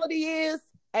reality is,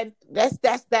 and that's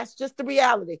just the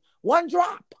reality. One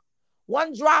drop,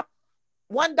 $1,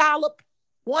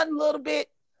 one little bit,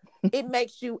 it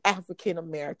makes you African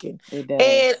American.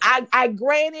 And I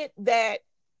granted that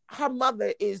her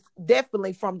mother is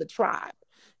definitely from the tribe.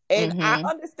 And I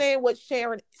understand what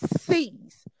Sharon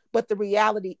sees. But the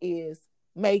reality is,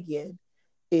 Meghan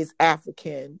is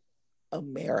African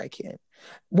American.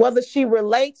 Whether she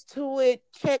relates to it,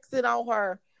 checks it on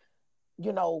her,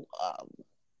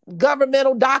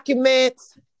 governmental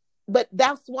documents, but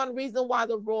that's one reason why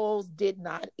the royals did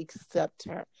not accept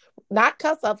her, not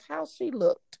because of how she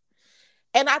looked.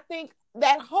 And I think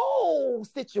that whole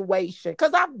situation,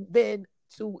 because I've been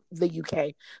to the UK,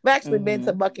 I've actually been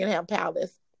to Buckingham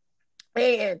Palace,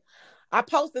 and I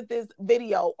posted this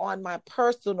video on my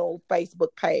personal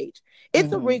Facebook page.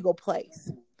 It's a regal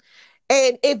place.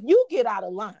 And if you get out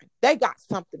of line, they got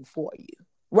something for you,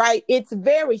 right? It's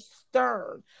very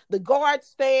stern. The guards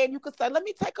stand, you could say, let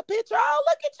me take a picture. Oh,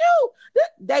 look at you.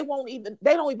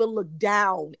 They don't even look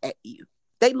down at you.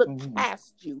 They look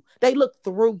past you. They look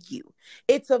through you.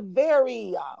 It's a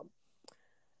very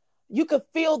You could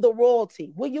feel the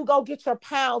royalty. Will you go get your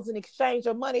pounds and exchange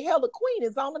your money? Hell, the queen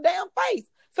is on the damn face.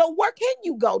 So where can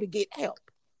you go to get help?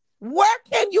 Where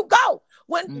can you go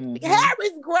when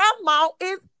Harry's grandma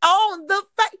is on the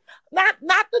face?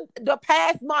 Not the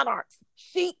past monarchs.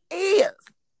 She is.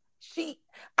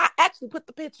 I actually put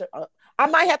the picture up. I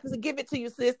might have to give it to you,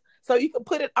 sis, so you can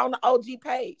put it on the OG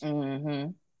page.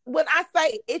 When I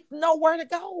say it's nowhere to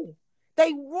go,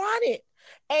 they run it.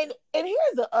 And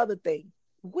here's the other thing.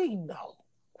 We know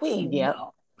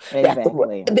exactly.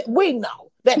 we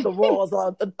know that the royals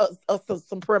are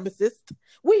supremacists.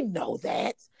 We know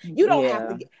that. You don't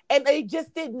have to, and they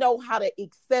just didn't know how to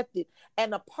accept it.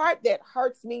 And the part that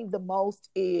hurts me the most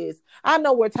is, I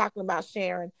know we're talking about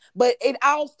Sharon, but it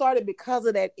all started because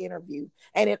of that interview,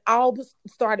 and it all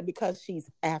started because she's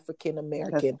African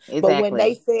American. Exactly. But when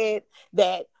they said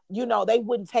that, you know, they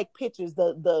wouldn't take pictures,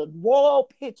 the royal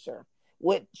picture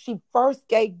when she first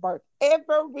gave birth,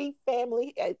 every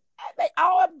family, they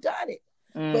all have done it.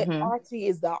 But Archie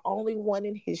is the only one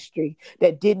in history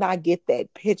that did not get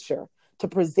that picture to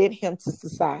present him to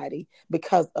society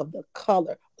because of the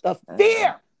color, the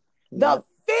fear, the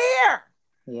fear.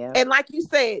 Yeah. And like you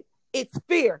said, it's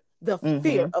fear, the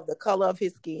fear of the color of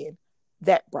his skin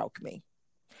that broke me.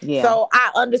 Yeah. So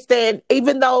I understand,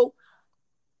 even though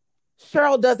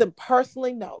Cheryl doesn't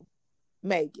personally know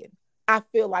Meghan, I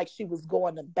feel like she was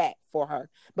going to bat for her,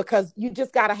 because you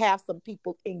just got to have some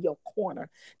people in your corner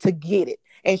to get it.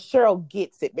 And Cheryl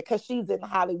gets it because she's in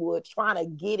Hollywood trying to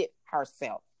get it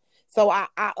herself. So I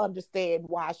understand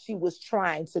why she was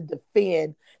trying to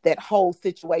defend that whole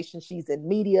situation. She's in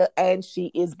media and she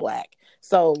is Black.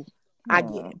 So I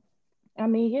get it. I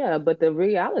mean, yeah, but the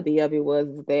reality of it was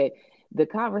that the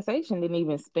conversation didn't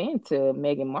even spin to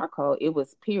Meghan Markle. It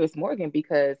was Piers Morgan,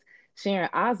 because Sharon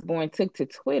Osbourne took to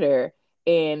Twitter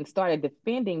and started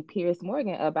defending Piers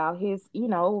Morgan about his,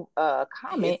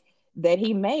 comment that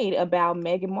he made about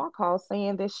Meghan Markle,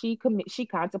 saying that she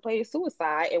contemplated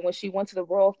suicide, and when she went to the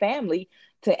royal family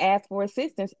to ask for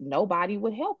assistance, nobody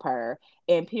would help her.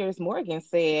 And Piers Morgan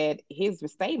said his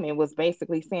statement was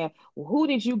basically saying, well, who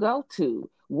did you go to?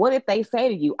 What did they say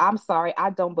to you? I'm sorry,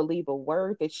 I don't believe a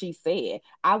word that she said.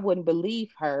 I wouldn't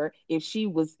believe her if she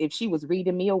was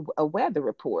reading me a weather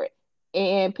report.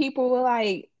 And people were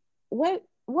like, what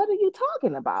are you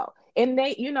talking about? And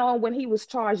they, when he was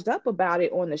charged up about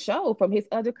it on the show from his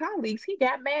other colleagues, he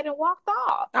got mad and walked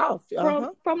off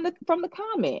from the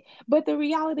comment. But the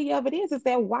reality of it is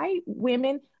that white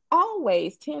women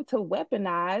always tend to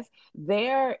weaponize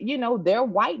their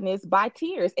whiteness by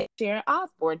tears. And Sharon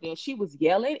Osbourne, then she was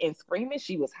yelling and screaming.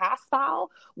 She was hostile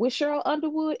with Cheryl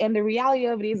Underwood. And the reality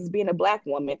of it is being a Black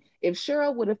woman, if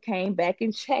Cheryl would have came back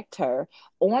and checked her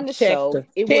on the show,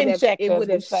 it would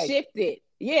have shifted.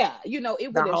 Yeah,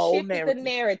 it would have shifted the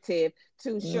narrative to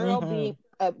Cheryl being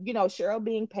Cheryl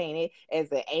being painted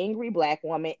as an angry Black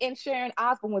woman, and Sharon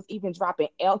Osbourne was even dropping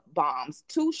F-bombs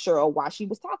to Cheryl while she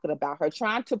was talking about her,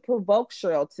 trying to provoke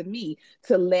Cheryl, to me,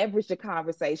 to leverage the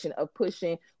conversation of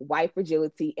pushing white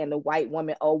fragility and the white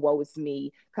woman, oh, woe is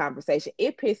me conversation.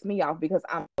 It pissed me off because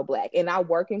I'm so Black and I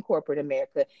work in corporate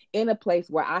America in a place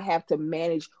where I have to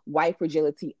manage white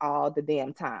fragility all the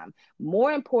damn time.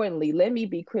 More importantly, let me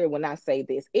be clear when I say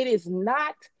this. It is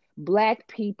not Black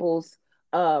people's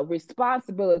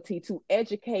responsibility to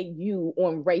educate you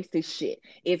on racist shit.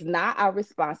 It's not our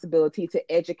responsibility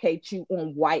to educate you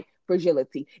on white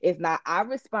fragility. It's not our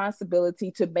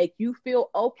responsibility to make you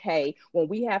feel okay when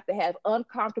we have to have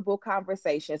uncomfortable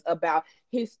conversations about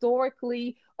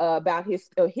history of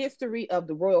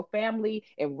the royal family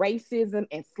and racism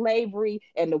and slavery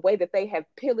and the way that they have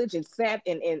pillaged and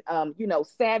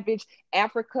savaged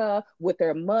Africa with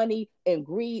their money and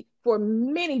greed for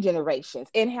many generations,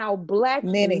 and how Black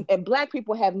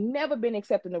people have never been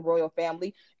accepted in the royal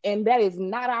family. And that is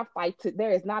not our fight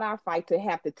to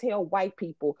have to tell white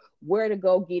people where to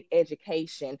go get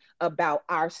education about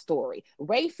our story.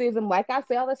 Racism, like I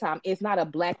say all the time, is not a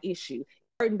Black issue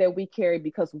that we carry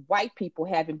because white people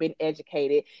haven't been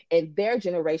educated and their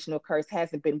generational curse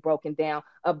hasn't been broken down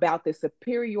about the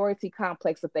superiority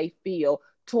complex that they feel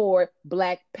toward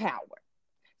Black power.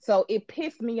 So it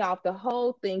pissed me off. The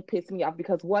whole thing pissed me off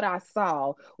because what I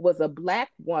saw was a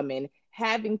Black woman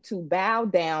having to bow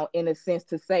down, in a sense,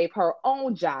 to save her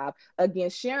own job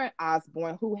against Sharon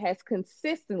Osbourne, who has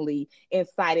consistently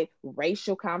incited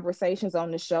racial conversations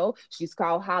on the show. She's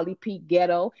called Holly Pete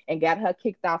ghetto and got her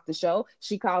kicked off the show.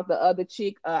 She called the other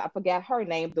chick, I forgot her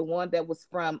name, the one that was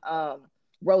from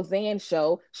Roseanne's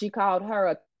show. She called her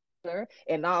a killer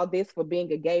and all this for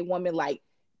being a gay woman. Like,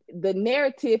 the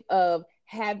narrative of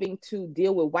having to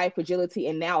deal with white fragility,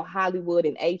 and now Hollywood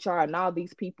and HR and all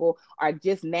these people are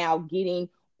just now getting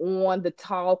on the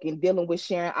talk and dealing with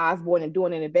Sharon Osbourne and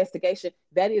doing an investigation.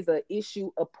 That is an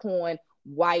issue upon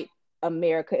white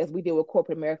America, as we deal with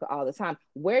corporate America all the time.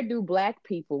 Where do Black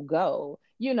people go,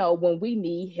 when we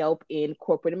need help in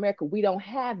corporate America? We don't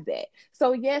have that.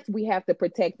 So yes, we have to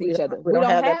protect each other. We don't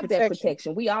have that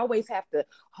protection. We always have to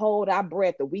hold our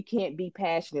breath, or we can't be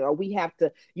passionate, or we have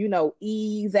to,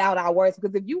 ease out our words.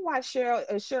 Because if you watch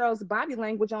Cheryl's body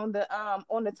language on the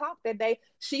talk that day,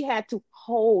 she had to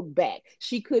hold back.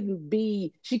 She couldn't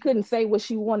say what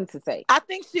she wanted to say. I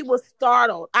think she was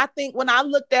startled. I think when I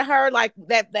looked at her, like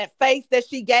that face that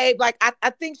she gave, like I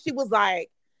think she was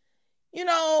like,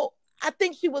 I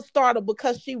think she was startled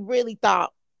because she really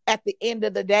thought at the end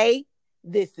of the day,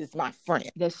 this is my friend.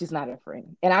 That she's not a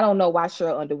friend. And I don't know why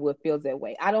Cheryl Underwood feels that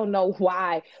way. I don't know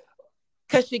why.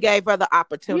 Because she gave her the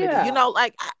opportunity. Yeah.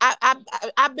 Like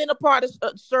I've been a part of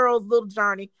Cheryl's little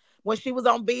journey when she was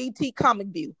on BET Comic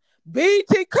View.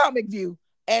 BET Comic View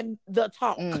and the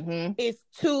talk is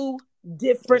two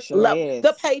different levels.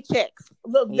 The paychecks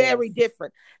look very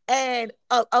different. And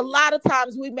a lot of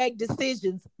times we make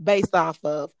decisions based off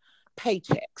of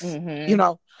paychecks.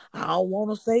 I don't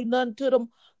want to say nothing to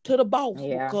the boss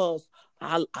because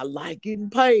I like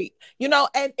getting paid, and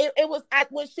it was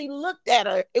when she looked at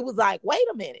her, it was like, wait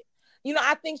a minute.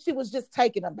 I think she was just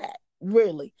taken aback,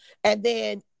 really. And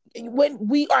then when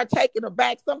we are taken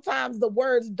aback, sometimes the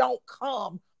words don't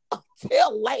come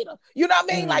until later. You know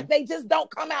what I mean? Like they just don't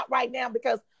come out right now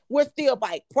because we're still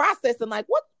like processing, like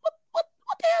what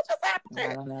the hell just happened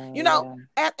there?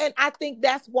 And I think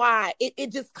that's why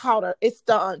it just caught her. It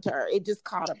stunned her. It just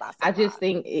caught her by surprise. I just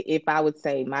think, if I would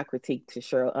say my critique to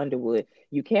Cheryl Underwood,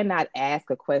 you cannot ask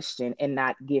a question and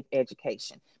not give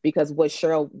education. Because what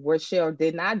Cheryl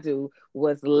did not do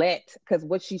was because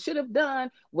what she should have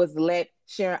done was let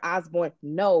Sharon Osbourne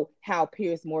know how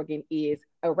Piers Morgan is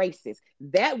a racist.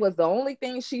 That was the only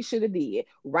thing she should have did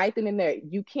right then and there.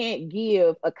 You can't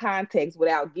give a context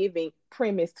without giving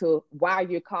premise to why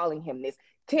you're calling him this.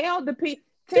 Tell the people.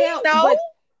 Tell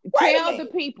the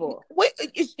people.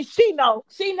 She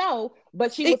know,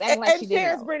 but she was acting like she didn't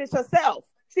Sharon's know. British herself.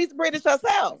 She's British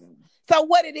herself. So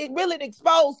what it really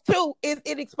exposed to is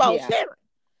it exposed Sharon.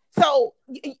 So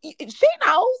she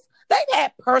knows. They've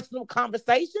had personal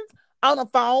conversations on the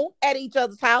phone, at each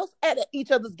other's house, at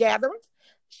each other's gatherings.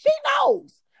 She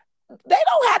knows. They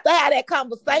don't have to have that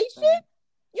conversation.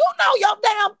 You know your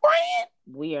damn friend.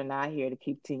 We are not here to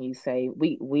continue say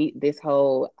we this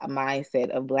whole mindset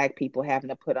of Black people having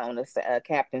to put on a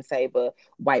Captain Save a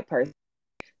white person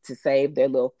to save their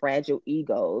little fragile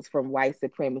egos from white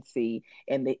supremacy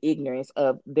and the ignorance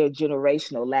of their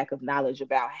generational lack of knowledge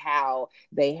about how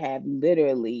they have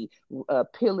literally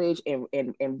pillaged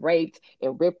and raped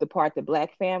and ripped apart the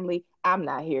Black family. I'm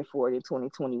not here for it in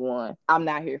 2021. I'm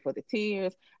not here for the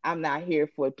tears. I'm not here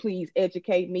for, please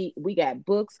educate me. We got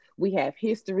books. We have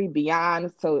history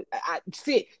beyond. So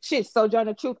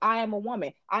Sojourner Truth, I Am a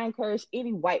Woman. I encourage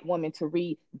any white woman to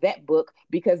read that book,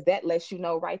 because that lets you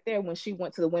know right there, when she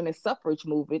went to the women's suffrage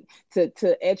movement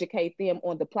to educate them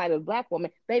on the plight of the Black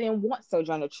woman, they didn't want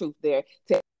Sojourner Truth there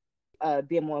to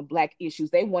them on Black issues.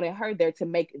 They wanted her there to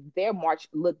make their march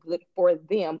look good for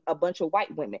them, a bunch of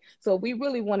white women. So we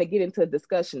really want to get into a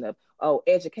discussion of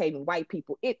educating white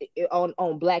people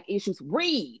on Black issues.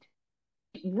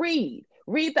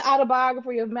 Read the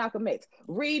autobiography of Malcolm X.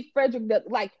 Read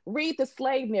read the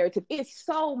slave narrative. It's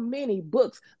so many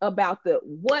books about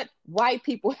what white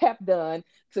people have done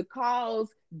to cause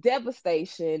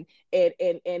devastation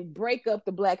and break up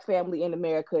the Black family in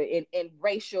America, and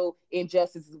racial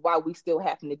injustices, why we still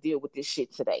having to deal with this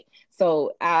shit today.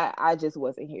 So I just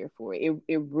wasn't here for it.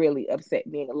 It really upset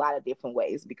me in a lot of different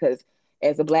ways, because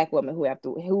as a Black woman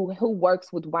who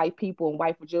works with white people and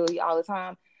white fragility all the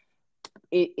time,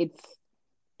 it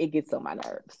gets on my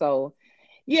nerves. So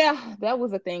yeah, that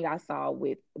was a thing I saw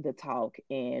with the talk,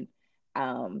 and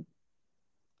I'm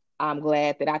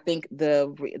glad that I think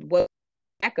what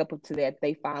back up to that,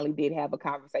 they finally did have a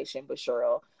conversation, but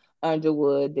Cheryl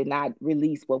Underwood did not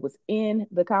release what was in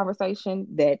the conversation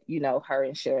that her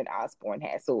and Sharon Osbourne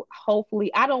had. So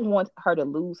hopefully, I don't want her to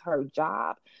lose her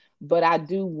job, but I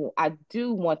do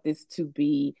want this to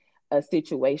be a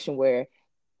situation where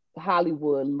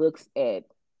Hollywood looks at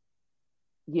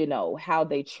how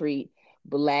they treat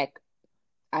Black,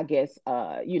 I guess,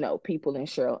 people in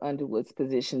Cheryl Underwood's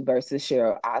position versus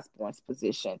Cheryl Osbourne's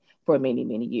position for many,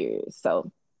 many years.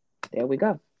 So there we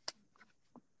go.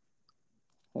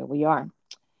 Here we are.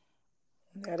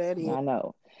 Yeah, that is. I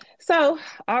know. So,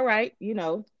 all right,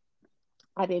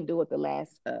 I didn't do it the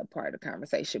last part of the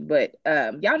conversation, but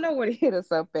y'all know where to hit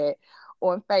us up at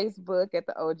on Facebook at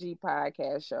the OG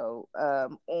Podcast Show,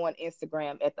 on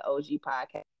Instagram at the OG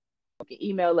Podcast. You can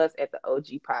email us at the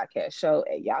OG Podcast Show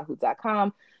at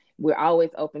yahoo.com. We're always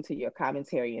open to your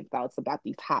commentary and thoughts about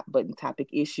these hot button topic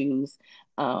issues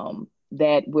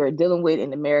that we're dealing with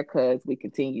in America as we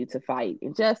continue to fight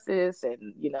injustice,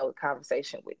 and, you know, the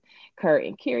conversation with Kirk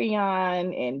and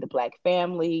Kerrion and the Black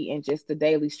family, and just the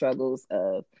daily struggles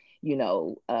of, you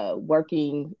know,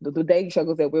 working, the daily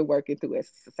struggles that we're working through as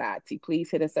a society.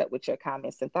 Please hit us up with your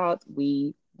comments and thoughts.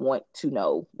 We want to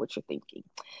know what you're thinking.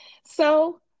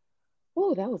 So,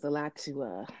 that was a lot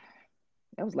to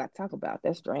talk about.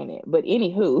 That's draining. But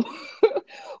anywho,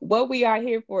 what we are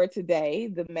here for today,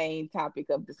 the main topic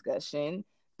of discussion,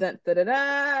 dun, dun, dun,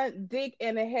 dun, dick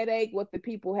and a headache, what the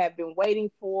people have been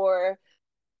waiting for.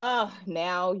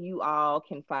 Now you all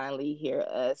can finally hear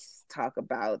us talk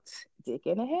about dick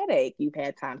and a headache. You've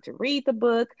had time to read the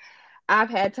book. I've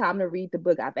had time to read the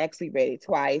book. I've actually read it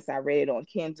twice. I read it on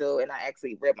Kindle, and I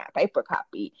actually read my paper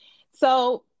copy.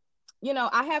 So, you know,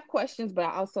 I have questions, but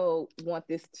I also want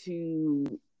this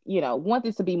to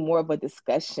be more of a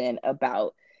discussion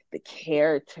about the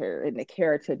character and the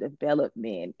character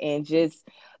development, and just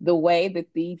the way that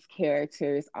these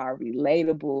characters are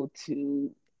relatable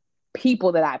to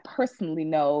people that I personally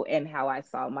know, and how I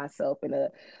saw myself in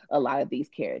a lot of these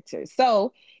characters.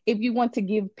 So if you want to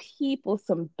give people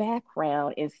some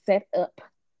background and set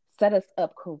us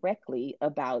up correctly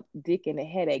about Dick and the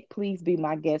Headache, please be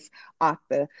my guest,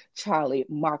 author Charlie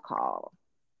Marcol.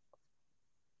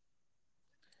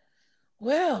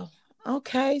 Well,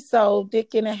 okay. So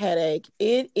Dick and a Headache,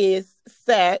 it is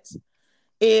set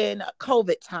in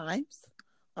COVID times,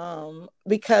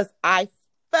 because I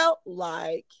felt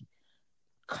like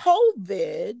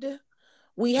COVID,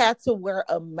 we had to wear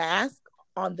a mask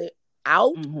on the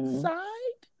outside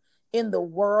in the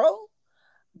world,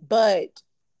 but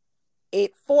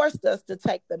it forced us to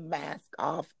take the mask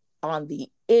off on the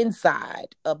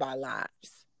inside of our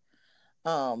lives.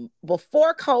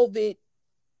 Before COVID,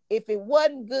 if it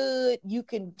wasn't good, you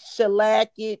can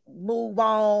shellac it, move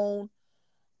on,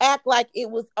 act like it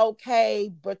was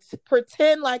okay, but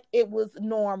pretend like it was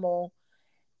normal.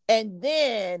 And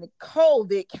then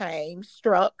COVID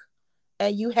struck,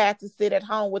 and you had to sit at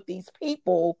home with these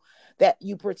people that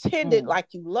you pretended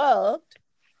like you loved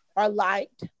or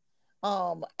liked.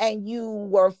 And you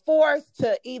were forced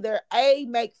to either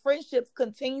make friendships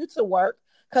continue to work,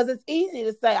 because it's easy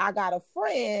to say I got a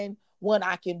friend when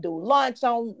I can do lunch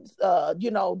on,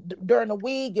 during the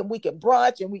week, and we can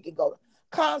brunch, and we can go to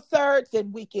concerts,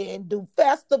 and we can do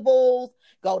festivals,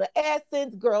 go to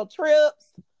Essence, girl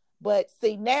trips. But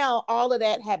see, now all of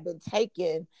that had been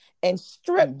taken and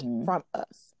stripped from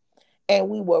us. And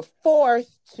we were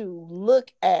forced to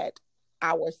look at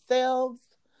ourselves,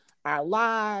 our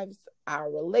lives,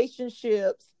 our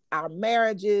relationships, our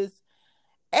marriages,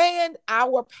 and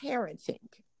our parenting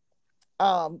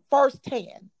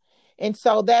firsthand. And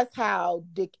so that's how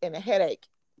Dick and a Headache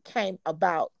came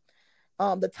about.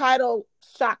 The title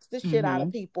shocks the shit out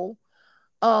of people.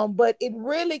 But it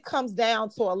really comes down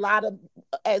to a lot of,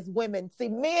 as women, see,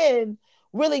 men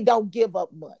really don't give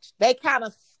up much. They kind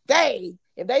of stay.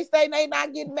 If they say they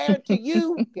not getting married to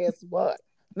you, guess what?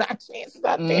 Not chance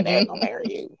about that, they ain't gonna marry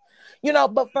you. You know,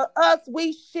 but for us,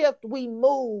 we shift, we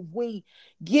move, we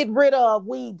get rid of,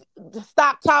 we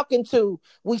stop talking to,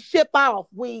 we ship off,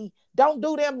 we don't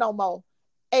do them no more.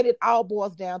 And it all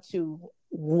boils down to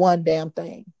one damn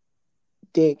thing: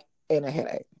 dick and a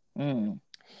headache.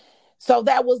 So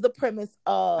that was the premise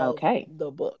of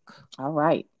the book. All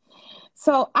right.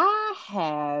 So I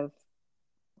have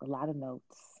a lot of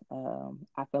notes.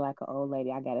 I feel like an old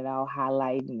lady. I got it all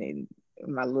highlighting in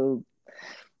my little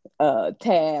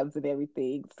tabs and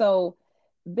everything. So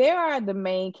there are the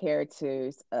main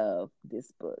characters of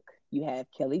this book. You have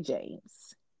Kelly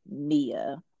James,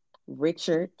 Nia,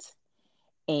 Richard,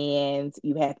 and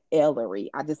you have Ellery.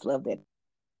 I just love that.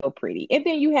 So pretty. And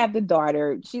then you have the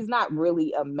daughter. She's not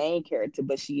really a main character,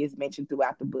 but she is mentioned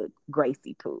throughout the book,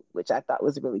 Gracie Pooh, which I thought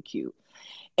was really cute.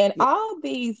 And all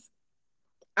these,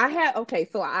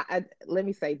 so I let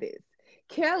me say this.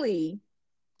 Kelly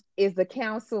is the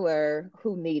counselor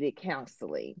who needed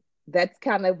counseling. That's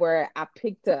kind of where I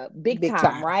picked up big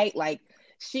time, right? Like,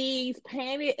 she's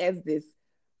painted as this,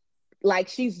 like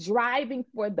she's driving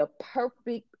for the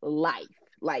perfect life.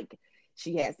 Like,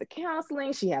 she has the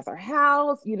counseling, she has her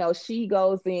house, you know, she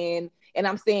goes in, and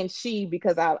I'm saying she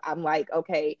because I'm like,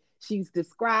 okay, she's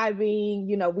describing,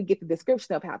 you know, we get the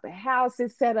description of how the house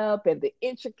is set up and the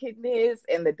intricateness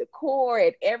and the decor,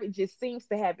 and just seems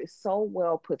to have it so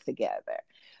well put together.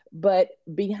 But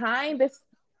behind this,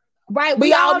 right, We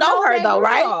we all all know know her that though,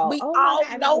 right? girl. We Oh my all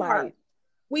God. And I'm know her. like,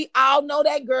 We all know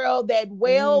that girl, that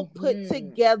well put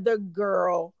together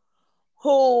girl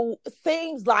who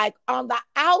seems like on the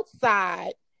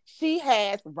outside she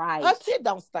has her shit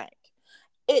don't stink.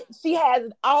 She has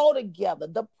it all together.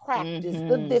 The practice,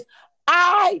 the this.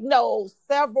 I know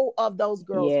several of those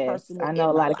girls personally. I know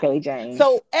a lot of Kelly James.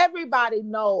 So everybody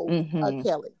knows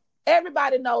Kelly.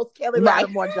 Everybody knows Kelly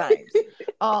Lattimore James.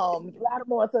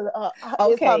 Lattimore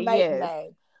is her maiden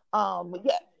name.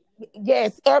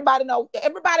 Yes, everybody knows.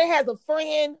 Everybody has a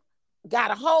friend,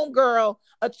 got a homegirl,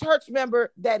 a church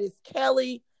member that is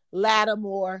Kelly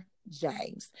Lattimore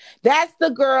James. That's the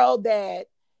girl that,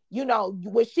 you know,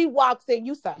 when she walks in,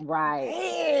 you say,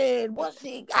 man, what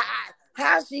she got?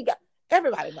 How she got?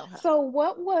 Everybody know her. So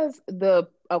what was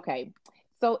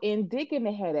so in Digging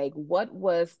the Headache, what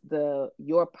was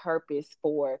your purpose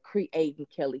for creating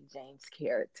Kelly James'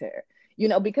 character? You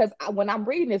know, because when I'm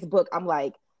reading this book, I'm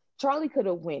like, Charlie could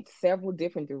have went several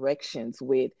different directions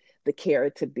with the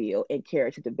character build and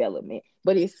character development,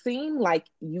 but it seemed like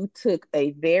you took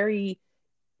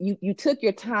you took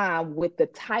your time with the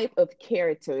type of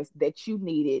characters that you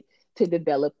needed to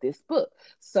develop this book.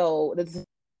 So the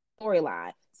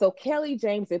storyline. So Kelly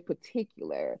James in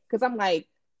particular, because I'm like,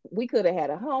 we could have had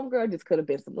a homegirl, this could have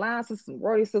been some line sisters, some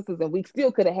Rorty sisters, and we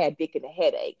still could have had Dick and the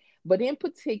Headache. But in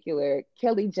particular,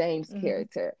 Kelly James'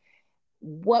 character,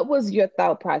 what was your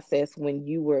thought process when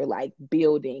you were like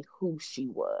building who she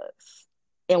was,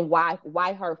 and why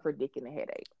her for Dick and the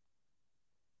Headache?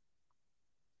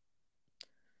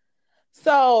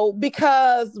 So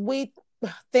because we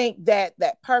think that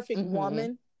perfect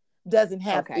woman doesn't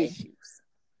have issues,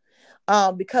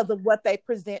 because of what they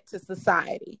present to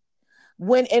society,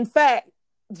 when in fact,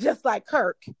 just like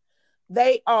Kirk,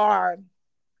 they are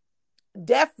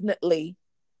definitely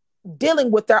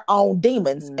dealing with their own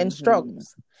demons and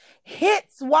struggles.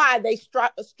 Hence why they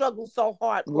struggle so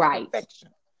hard for perfection.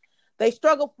 They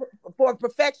struggle for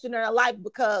perfection in their life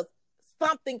because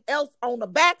something else on the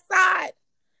backside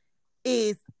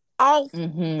is off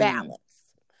balance.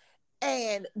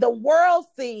 And the world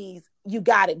sees you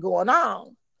got it going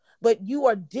on, but you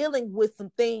are dealing with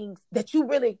some things that you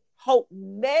really hope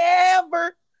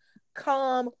never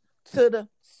come to the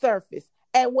surface.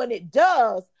 And when it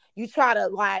does, you try to,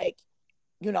 like,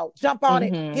 you know, jump on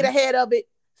it, get ahead of it,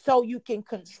 so you can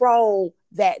control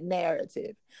that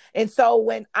narrative. And so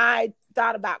when I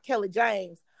thought about Kelly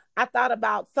James, I thought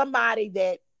about somebody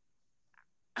that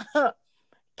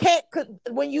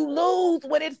when you lose,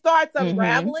 when it starts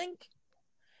unraveling,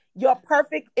 your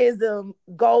perfectism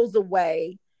goes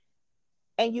away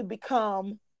and you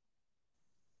become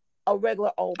a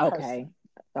regular old person.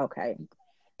 Okay.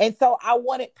 And so I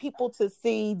wanted people to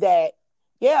see that,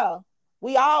 yeah,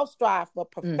 we all strive for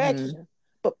perfection,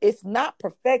 but it's not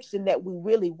perfection that we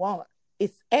really want.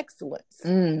 It's excellence.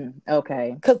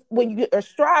 Okay. Because when you are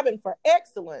striving for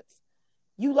excellence,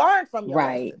 you learn from your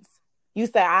lessons. You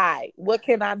say, all right, what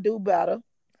can I do better?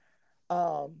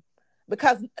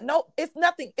 Because it's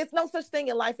no such thing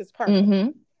in life as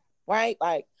perfect. Right?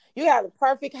 Like, you have a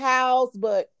perfect house,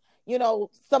 but you know,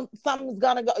 something's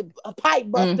gonna go, a pipe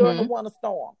bust during the winter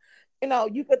storm. You know,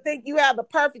 you could think you have the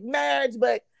perfect marriage,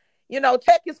 but you know,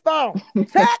 check his phone.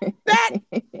 Check that.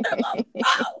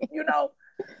 You know,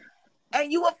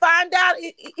 and you will find out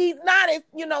he's not as,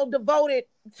 you know, devoted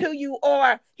to you,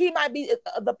 or he might be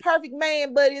the perfect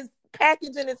man, but his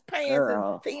package in his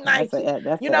pants is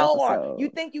T-Nike, you know, or you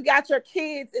think you got your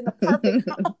kids in the perfect,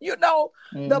 you know,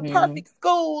 the perfect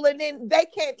school, and then they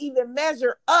can't even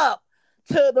measure up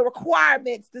to the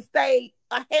requirements to stay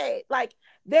ahead. Like,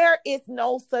 there is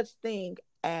no such thing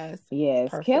as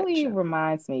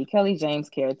perfection. Kelly James'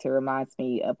 character reminds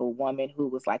me of a woman who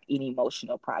was like an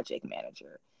emotional project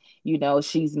manager. You know,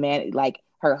 she's like,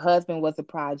 her husband was a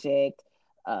project,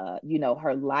 you know,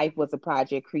 her life was a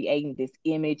project. Creating this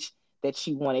image that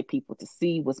she wanted people to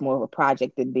see was more of a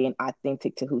project than being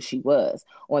authentic to who she was.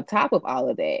 On top of all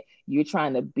of that, you're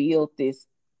trying to build this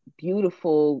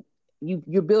beautiful,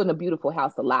 you're building a beautiful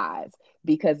house of lies,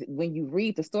 because when you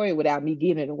read the story, without me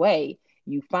giving it away,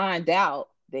 you find out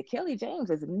that Kelly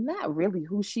James is not really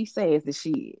who she says that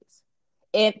she is.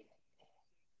 And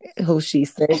who she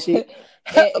says she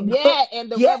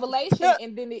and the revelation,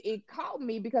 and then it caught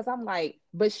me, because I'm like,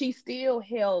 but she still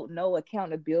held no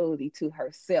accountability to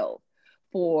herself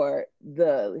for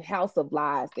the house of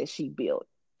lies that she built.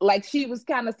 Like, she was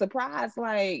kind of surprised,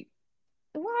 like,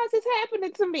 why is this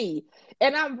happening to me?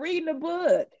 And I'm reading the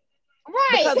book.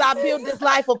 Because I build this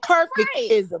life of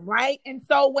perfectism, right? And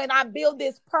so when I build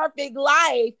this perfect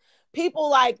life, people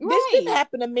like, this didn't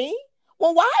happen to me.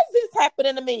 Well, why is this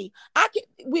happening to me?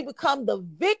 We become the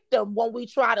victim when we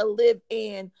try to live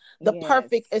in the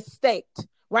perfect estate,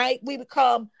 right? We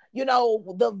become,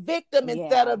 the victim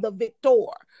instead of the victor.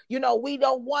 We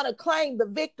don't want to claim the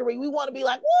victory. We want to be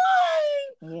like,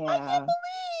 why? Yeah. I can't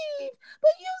believe,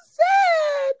 but you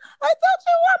said, I thought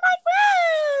you were my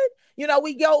friend.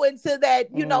 We go into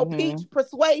that, peach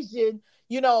persuasion,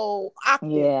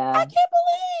 octave. Yeah. I can't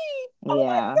believe. Oh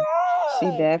my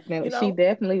God. She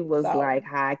definitely was like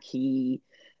high key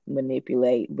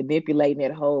manipulating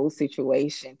that whole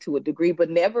situation to a degree,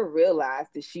 but never realized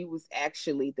that she was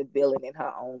actually the villain in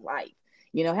her own life.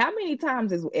 How many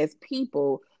times as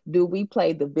people do we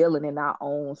play the villain in our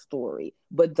own story,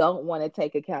 but don't want to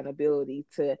take accountability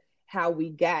to how we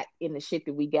got in the shit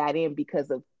that we got in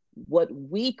because of what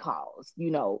we caused,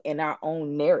 in our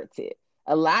own narrative.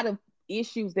 A lot of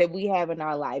issues that we have in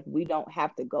our life, we don't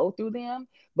have to go through them,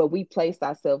 but we place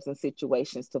ourselves in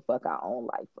situations to fuck our own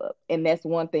life up. And that's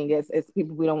one thing as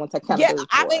people we don't want to take accountability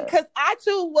for. Yeah, I mean, because I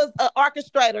too was an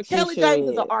orchestrator. Kelly James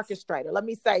is an orchestrator. Let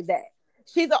me say that.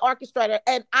 She's an orchestrator,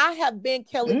 and I have been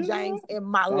Kelly James in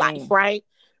my life, right?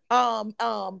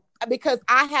 Because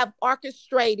I have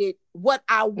orchestrated what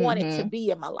I wanted to be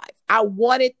in my life. I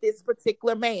wanted this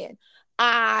particular man.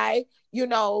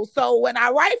 So when I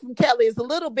write from Kelly, it's a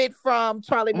little bit from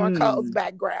Charlie Marcol's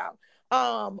background.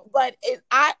 But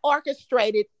I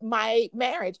orchestrated my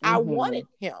marriage. I wanted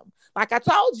him, like I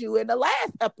told you in the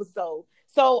last episode.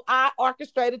 So I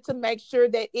orchestrated to make sure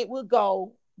that it would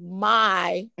go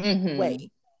my way.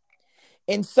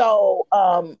 And so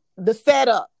the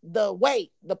setup, the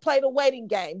play the waiting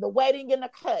game, the waiting in the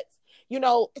cuts,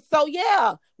 so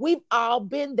yeah, we've all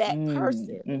been that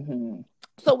person.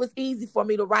 So it's easy for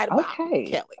me to write about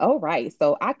Kelly. All right.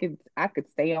 So I could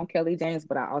stay on Kelly James,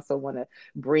 but I also want to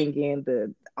bring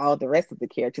in all the rest of the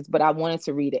characters. But I wanted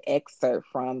to read an excerpt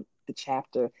from the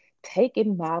chapter,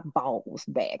 Taking My Balls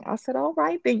Back. I said, all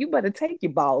right, then you better take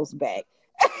your balls back.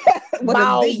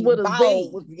 Balls with a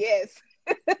Z. Yes.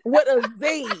 With a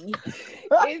Z.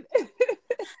 That's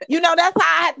how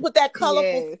I had to put that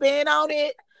colorful spin on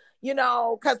it,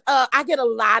 because I get a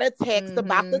lot of text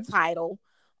about the title.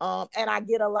 And I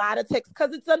get a lot of text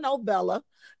because it's a novella,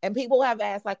 and people have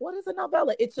asked, like, what is a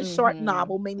novella? It's a short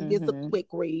novel, meaning it's a quick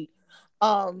read.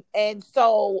 And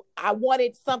so I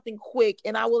wanted something quick,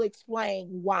 and I will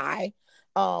explain why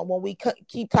when we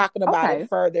keep talking about it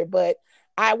further. But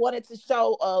I wanted to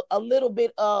show a little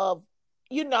bit of,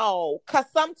 because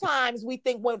sometimes we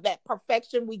think with that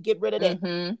perfection, we get rid of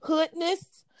that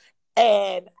hoodness,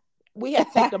 and we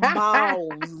have to take the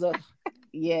balls.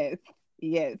 Yes.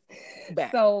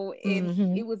 Back. So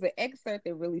it was an excerpt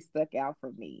that really stuck out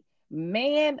for me.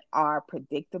 Men are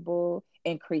predictable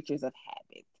and creatures of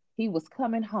habit. He was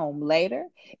coming home later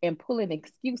and pulling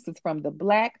excuses from the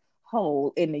black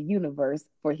hole in the universe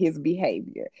for his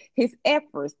behavior. His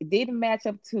efforts didn't match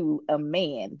up to a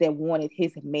man that wanted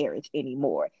his marriage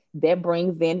anymore. That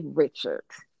brings in Richard.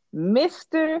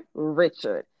 Mr.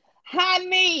 Richard.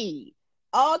 Honey,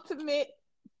 ultimate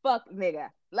fuck nigga.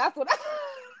 That's what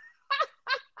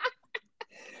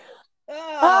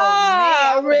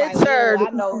Richard.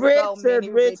 I know so many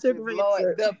Richards.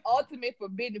 Lord, the ultimate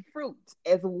forbidden fruit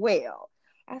as well.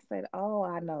 I said,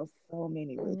 I know so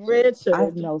many Richards.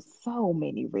 I know so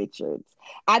many Richards.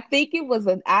 I think it was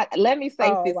let me say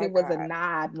this, it was a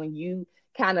nod when you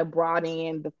kind of brought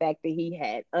in the fact that he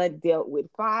had undealt with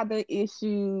father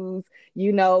issues,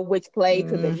 which played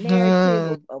to the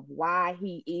narrative of why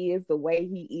he is the way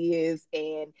he is.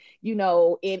 And,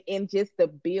 in just the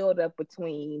build up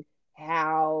between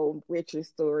how Richard's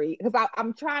story, because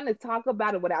I'm trying to talk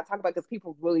about it without talking about, because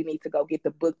people really need to go get the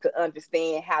book to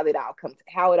understand how it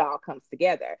all comes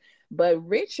together. But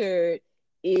Richard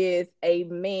is a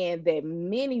man that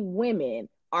many women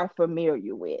are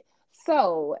familiar with.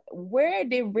 So where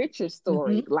did Richard's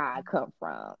storyline come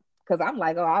from? Because I'm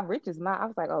like, Richard's mine. I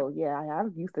was like, I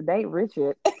used to date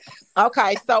Richard.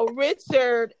 Okay, so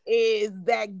Richard is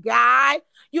that guy,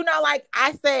 like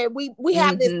I said, we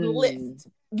have this list.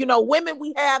 Women,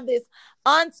 we have this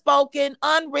unspoken,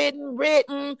 unwritten,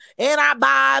 written in our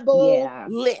Bible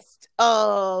list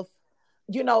of,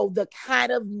 the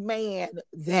kind of man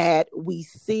that we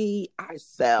see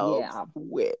ourselves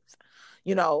with.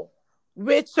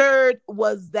 Richard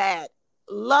was that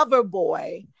lover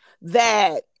boy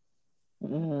that,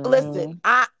 listen,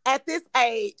 at this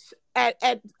age,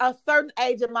 at a certain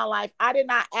age in my life, I did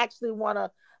not actually want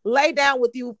to lay down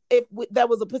with you if there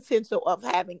was a potential of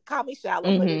call me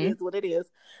shallow, but it is what it is.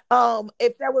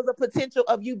 If there was a potential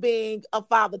of you being a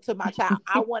father to my child,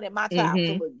 I wanted my child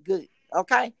to look good.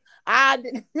 Okay.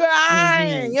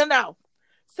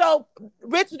 So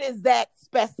Richard is that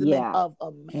specimen Yeah. of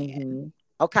a man.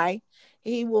 Okay.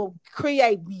 He will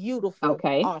create beautiful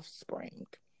offspring.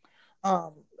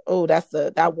 That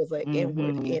was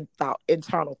an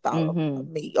internal thought of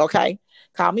me. Okay.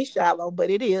 Call me shallow, but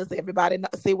it is. Everybody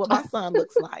see what my son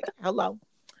looks like. Hello.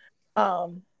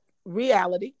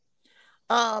 Reality.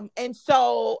 And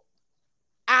so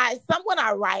when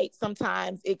I write,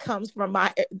 sometimes it comes from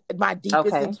my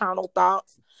deepest internal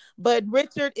thoughts. But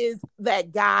Richard is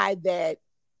that guy that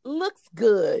looks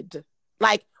good.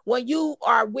 Like when you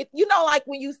are with, like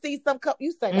when you see some couple,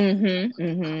 you say,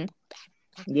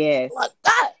 yes, like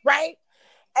that, right?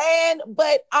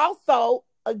 But also,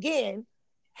 again,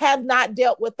 have not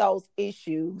dealt with those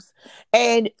issues,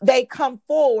 and they come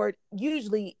forward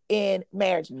usually in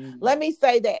marriage. Let me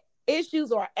say that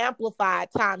issues are amplified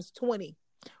times 20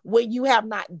 when you have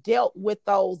not dealt with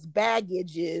those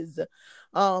baggages,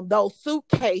 those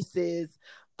suitcases,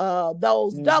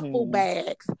 those duffel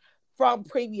bags from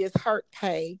previous hurt,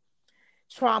 pain,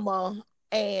 trauma,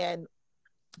 and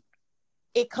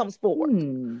it comes forward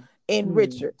in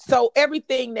Richard. So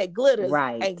everything that glitters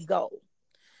ain't gold.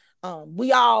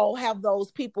 We all have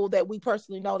those people that we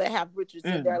personally know that have Richards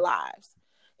in their lives.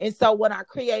 And so when I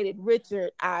created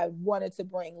Richard, I wanted to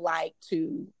bring light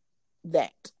to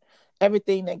that.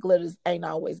 Everything that glitters ain't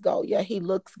always gold. Yeah, he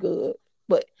looks good,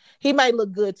 but he might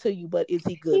look good to you, but is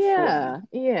he good for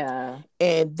you? Yeah.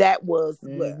 And that was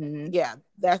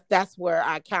that's where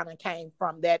I kind of came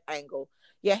from, that angle.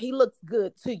 Yeah, he looks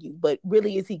good to you, but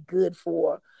really, is he good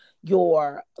for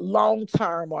your long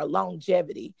term or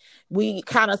longevity? We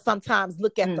kind of sometimes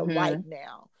look at the right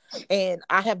now. And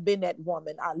I have been that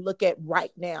woman. I look at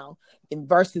right now in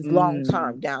versus long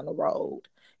term down the road.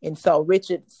 And so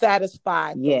Richard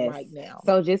satisfied the right now.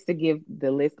 So just to give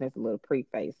the listeners a little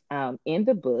preface, in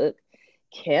the book,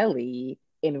 Kelly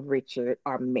and Richard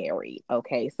are married.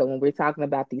 Okay. So when we're talking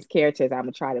about these characters, I'm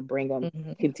going to try to bring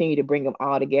them, continue to bring them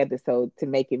all together. So to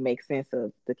make it make sense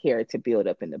of the character build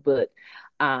up in the book,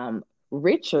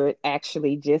 Richard,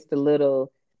 actually, just a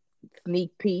little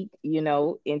sneak peek,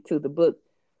 into the book.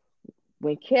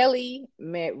 When Kelly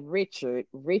met Richard,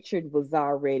 Richard was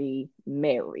already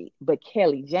married, but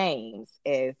Kelly James,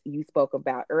 as you spoke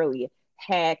about earlier,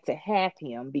 had to have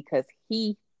him because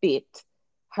he fit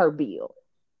her bill.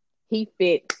 He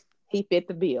fit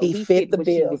the bill. He fit what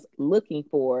she was looking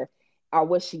for, or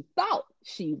what she thought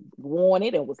she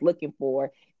wanted and was looking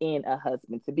for in a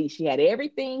husband to be. She had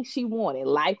everything she wanted.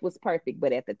 Life was perfect.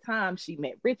 But at the time she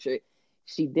met Richard,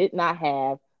 she did not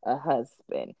have a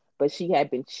husband. But she had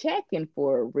been checking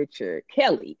for Richard.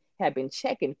 Kelly had been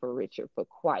checking for Richard for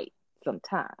quite some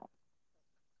time.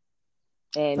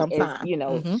 And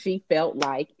as she felt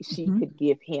like she could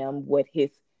give him what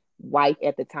his wife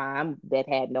at the time that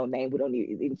had no name,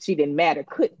 she didn't matter,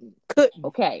 couldn't.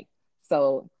 Okay.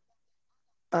 So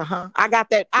I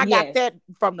got that. I got that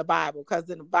from the Bible, because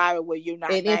in the Bible, where you're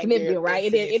not it's significant,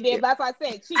 right? It is. That's why I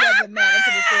said she doesn't matter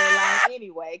to the storyline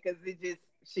anyway, because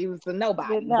she was a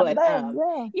nobody. But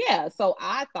so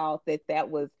I thought that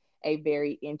was a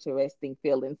very interesting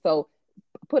feeling. So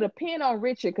put a pin on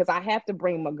Richard, because I have to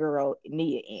bring my girl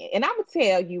Nia in, and I'm gonna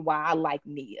tell you why I like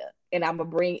Nia, and I'm gonna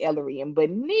bring Ellery in. But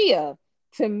Nia,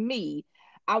 to me,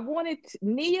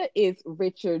 Nia is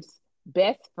Richard's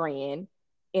best friend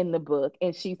in the book,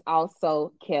 and she's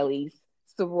also Kelly's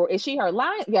soror. Is she her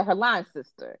line? Yeah, her line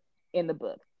sister in the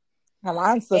book. Her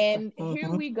line sister. And here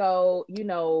we go.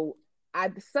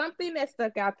 Something that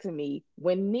stuck out to me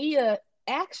when Nia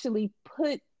actually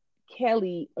put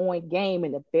Kelly on game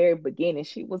in the very beginning.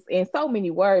 She was, in so many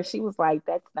words, she was like,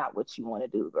 "That's not what you want to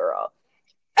do, girl."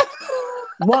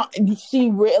 Well, she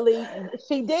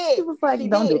did. She was like,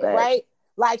 "Don't do that." Right?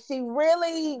 Like, she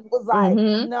really was like,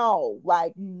 no,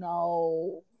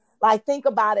 like, think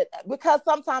about it. Because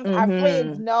sometimes our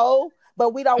friends know,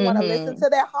 but we don't want to listen to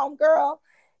that homegirl.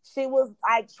 She was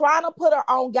like trying to put her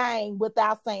on game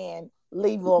without saying,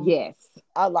 leave them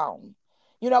alone.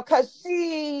 Because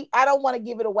I don't want to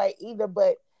give it away either,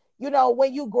 but,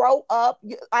 when you grow up,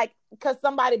 because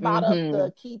somebody brought up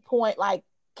the key point, like,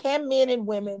 can men and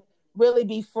women really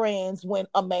be friends when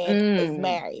a man is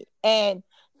married? And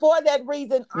for that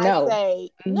reason, I say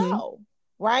no,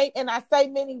 right? And I say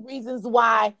many reasons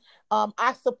why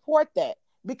I support that,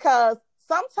 because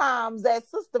sometimes that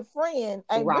sister friend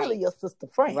ain't really a sister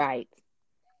friend. Right.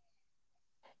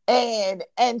 And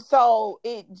so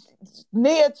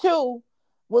Nia too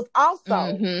was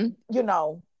also,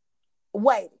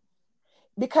 waiting,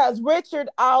 because Richard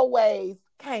always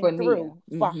came through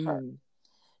for her.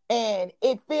 And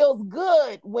it feels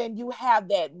good when you have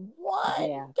that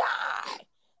one guy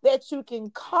that you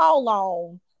can call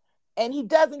on and he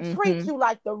doesn't treat you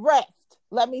like the rest.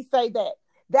 Let me say that.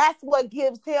 That's what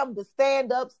gives him the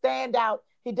stand up, stand out.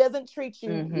 He doesn't treat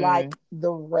you like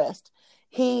the rest.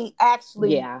 He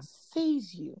actually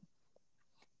sees you.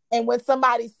 And when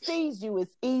somebody sees you,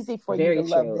 it's easy for you to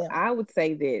love them. I would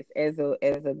say this as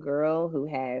a girl who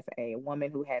has a woman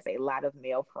who has a lot of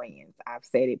male friends. I've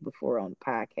said it before on the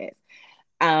podcast.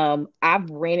 I've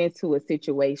ran into a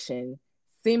situation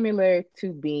similar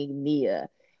to being Nia.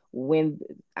 When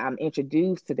I'm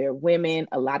introduced to their women,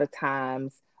 a lot of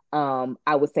times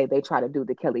I would say they try to do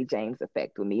the Kelly James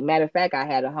effect with me. Matter of fact, I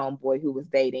had a homeboy who was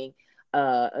dating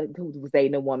a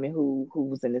woman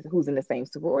who's in the same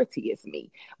sorority as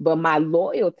me. But my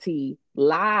loyalty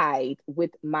lied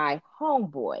with my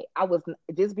homeboy. I was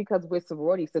just because we're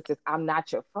sorority sisters, I'm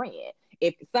not your friend.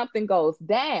 If something goes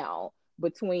down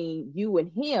between you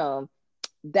and him,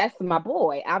 that's my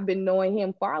boy. I've been knowing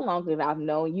him far longer than I've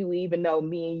known you, even though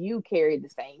me and you carry the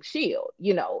same shield,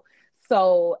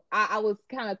 So I was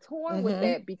kind of torn with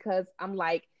that because I'm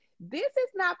like, this is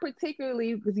not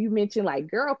particularly, because you mentioned like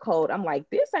girl code. I'm like,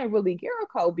 this ain't really girl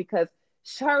code because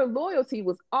her loyalty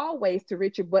was always to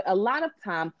Richard. But a lot of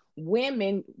time,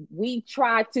 women, we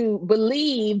try to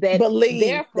believe that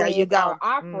their friends are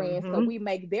our friends. So we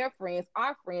make their friends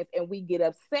our friends, and we get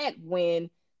upset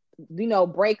when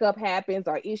breakup happens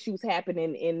or issues happen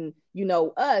in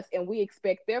us, and we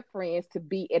expect their friends to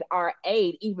be at our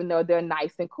aid even though they're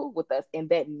nice and cool with us, and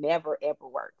that never ever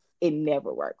works. It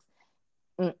never works.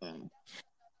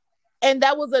 And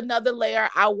that was another layer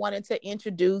I wanted to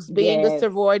introduce, being a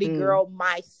sorority girl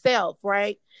myself,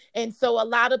 right? And so a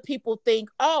lot of people think,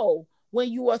 oh,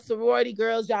 when you are sorority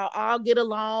girls, y'all all get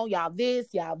along, y'all this,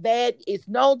 y'all that, it's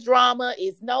no drama,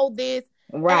 it's no this.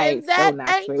 Right. And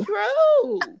that ain't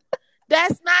true.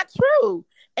 That's not true.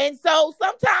 And so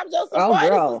sometimes your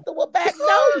sorority sister will back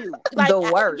know you. Like the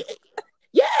worst.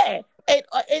 Yeah.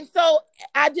 And so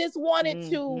I just wanted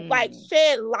to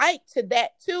shed light to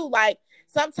that too. Like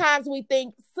sometimes we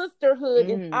think sisterhood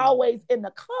is always in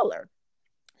the color.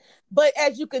 But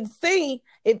as you can see,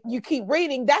 if you keep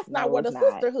reading, that's not where the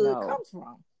sisterhood comes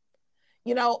from.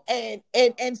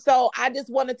 And so I just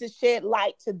wanted to shed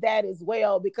light to that as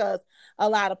well, because a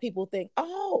lot of people think,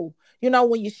 oh,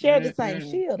 when you share the same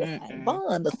shield, the same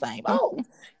bond, the same,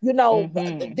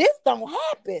 this don't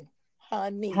happen,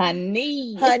 honey.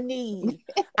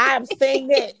 I've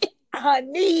seen it,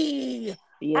 honey.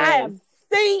 Yes. I have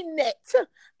seen it.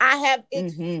 I have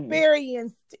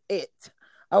experienced it.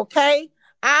 Okay.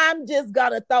 I'm just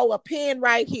gonna throw a pin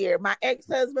right here. My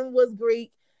ex-husband was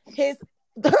Greek.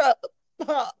 The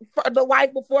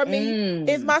wife before me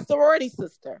is my sorority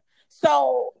sister.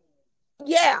 So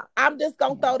yeah, I'm just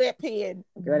gonna throw that pin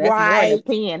right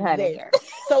there.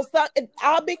 So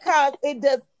all because it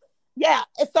does,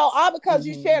 so all because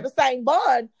you share the same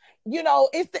bond,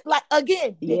 it's like,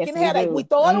 again, dick and headache, we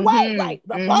throw it away, like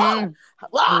the bond,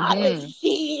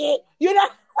 shit,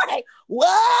 like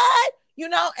what,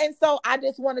 and so I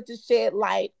just wanted to shed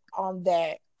light on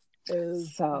that.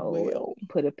 So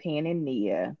put a pin in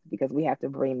Nia because we have to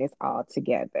bring this all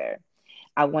together.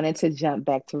 I wanted to jump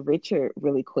back to Richard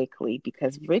really quickly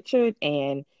because Richard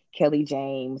and Kelly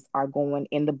James are going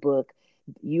in the book.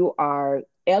 You are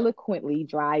eloquently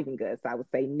driving us, I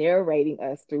would say, narrating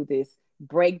us through this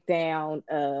breakdown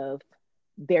of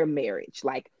their marriage,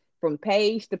 like from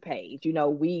page to page.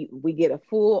 We get a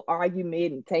full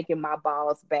argument and taking my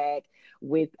balls back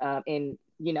with and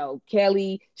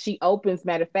Kelly, she opens,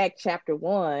 matter of fact, chapter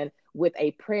 1 with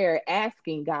a prayer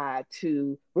asking God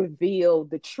to reveal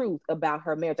the truth about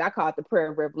her marriage. I call it the prayer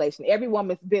of revelation. Every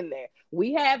woman's been there.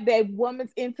 We have that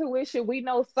woman's intuition. We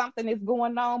know something is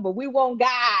going on, but we want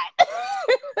God.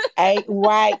 Ain't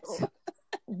right.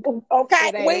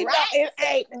 Okay, know it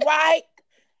ain't right.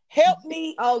 Help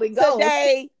me, Holy Ghost.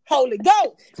 Today, Holy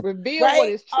Ghost. Reveal what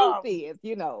his truth is,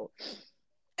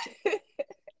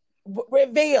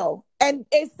 Reveal. And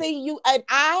see, you and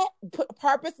I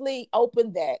purposely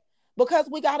opened that because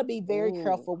we got to be very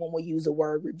careful when we use the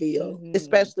word reveal,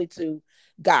 especially to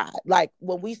God. Like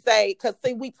when we say, because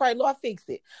see, we pray, Lord, fix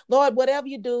it. Lord, whatever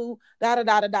you do,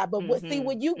 da-da-da-da-da. But see,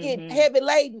 when you get heavy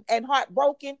laden and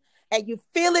heartbroken and you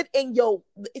feel it in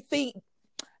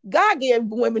God gave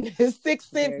women this sixth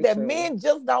sense that men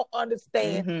just don't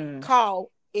understand,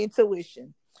 called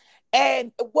intuition.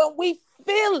 And when we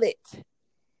feel it,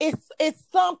 it's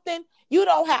something you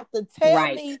don't have to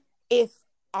tell me, it's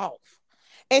off.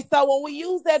 And so when we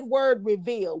use that word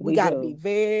reveal, we got to be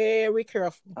very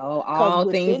careful. Oh, all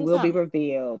things will be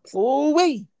revealed.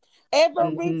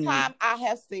 Every time I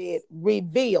have said,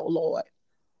 reveal, Lord,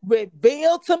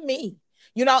 reveal to me.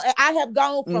 I have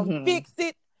gone from fix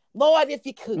it Lord, if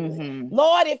you could. Mm-hmm.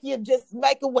 Lord, if you just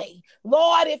make a way.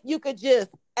 Lord, if you could just.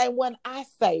 And when I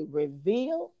say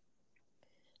reveal,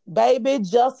 baby,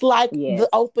 just like Yes. the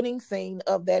opening scene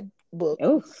of that book,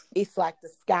 Oof. it's like the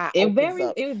sky It opens very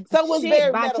up. it So it was shit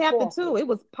very by chapter 2, metaphorical. it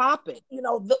was popping. You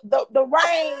know, the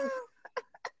rain,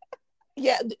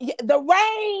 yeah, the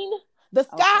rain, the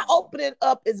sky Okay. opening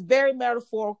up is very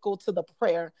metaphorical to the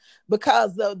prayer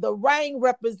because the rain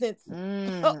represents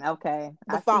Okay.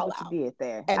 the I see what you fallout did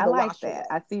there. and I the like wash that. away.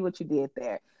 I see what you did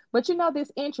there. But you know, this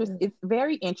interest, Mm. it's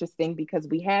very interesting because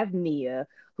we have Nia,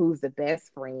 who's the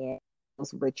best friend,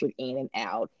 knows Richard in and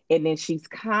out. And then she's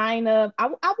kind of, I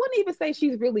wouldn't even say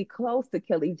she's really close to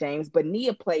Kelly James, but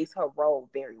Nia plays her role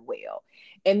very well.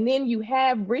 And then you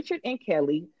have Richard and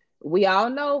Kelly. We all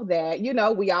know that, we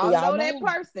all We all know that know.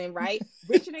 person, right?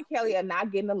 Richard and Kelly are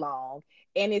not getting along.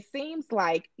 And it seems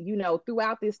like,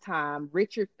 throughout this time,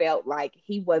 Richard felt like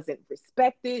he wasn't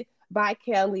respected by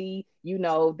Kelly,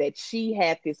 that she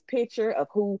had this picture of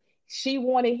who she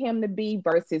wanted him to be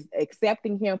versus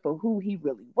accepting him for who he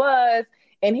really was.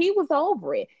 And he was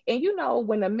over it. And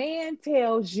when a man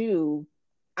tells you,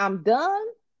 I'm done,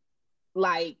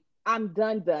 like I'm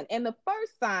done. And the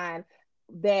first sign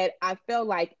that I felt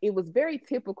like it was very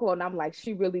typical, and I'm like,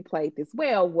 she really played this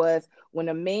well, was when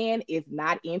a man is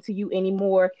not into you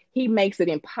anymore, he makes it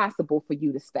impossible for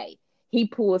you to stay. He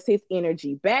pulls his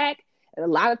energy back. And a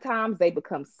lot of times they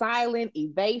become silent,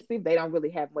 evasive. They don't really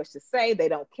have much to say. They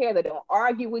don't care. They don't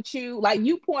argue with you. Like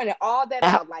you pointed all that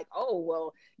out, like, oh,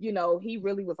 well, he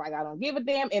really was like, I don't give a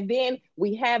damn. And then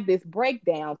we have this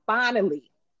breakdown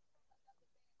finally.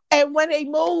 And when he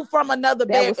moved from another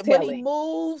That bed, was when he telling.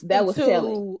 moves That was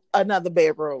telling. into another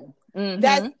bedroom,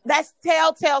 Mm-hmm. that's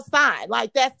telltale sign.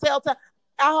 Like that's telltale.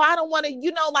 Oh, I don't want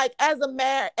to, like as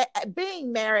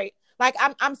being married, like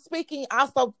I'm speaking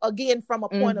also again from a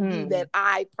point of view that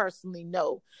I personally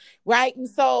know, right? And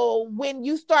so when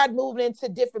you start moving into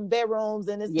different bedrooms,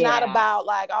 and it's not about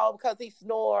like, oh, because he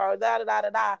snore or da da da da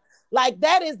da, like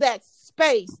that is that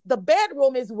space. The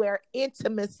bedroom is where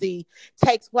intimacy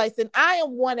takes place, and I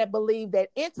am one that believe that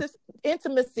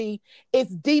intimacy is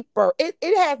deeper. It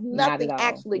has nothing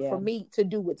actually for me to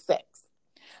do with sex.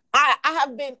 I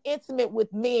have been intimate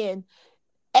with men,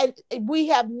 and we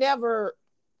have never.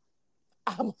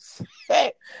 I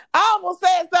almost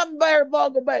said something very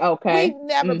vulgar, but we've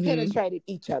never penetrated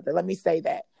each other. Let me say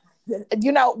that.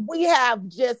 We have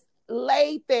just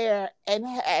laid there and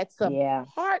had some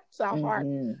heart-to-heart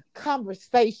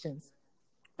conversations.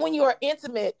 When you are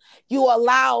intimate, you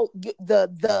allow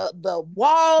the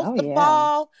walls to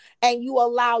fall, and you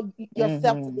allow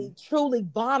yourself to be truly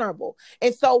vulnerable.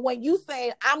 And so when you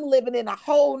say, I'm living in a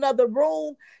whole nother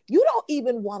room, you don't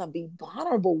even want to be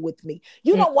vulnerable with me.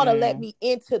 You don't want to let me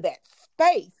into that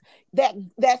space, that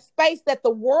space that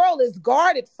the world is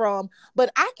guarded from,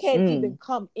 but I can't even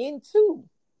come into.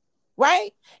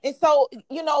 Right. And so,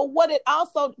 what it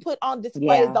also put on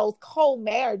display is those cold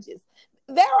marriages.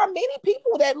 There are many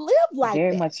people that live like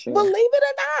very that. Much true. Believe it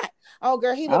or not. Oh,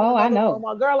 girl, he live in another room.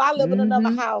 Or girl, I live in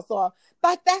another house. Or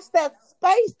like that's that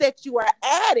space that you are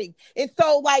adding. And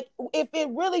so, like, if it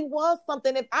really was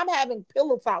something, if I'm having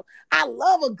pillow talk, I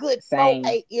love a good 4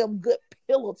 a.m. good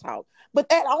pillow talk. But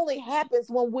that only happens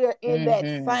when we're in that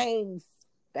same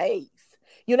space,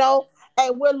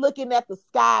 and we're looking at the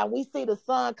sky and we see the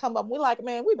sun come up. We're like,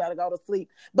 man, we better go to sleep.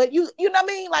 But you know what I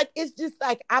mean? Like, it's just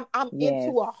like I'm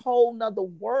into a whole nother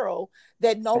world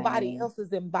that nobody else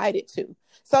is invited to.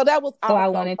 So that was also I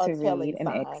wanted to read an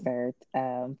sign. excerpt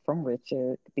from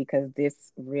Richard, because this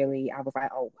really, I was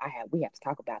like, oh, we have to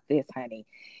talk about this, honey.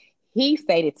 He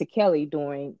stated to Kelly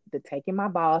during the Taking My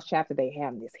Balls chapter, they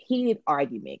have this heated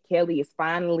argument. Kelly is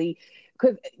finally,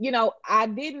 because, I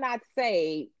did not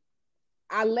say,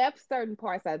 I left certain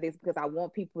parts out of this because I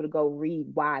want people to go read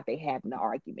why they have an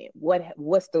argument.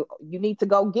 You need to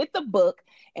go get the book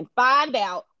and find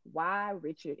out why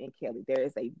Richard and Kelly. There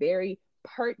is a very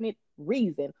pertinent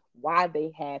reason why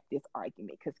they had this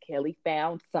argument, because Kelly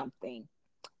found something,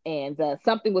 and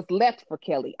something was left for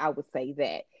Kelly. I would say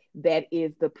that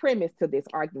is the premise to this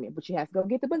argument, but you have to go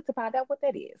get the book to find out what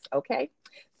that is. Okay.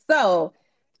 So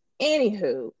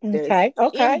anywho,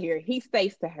 in here, he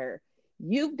states to her,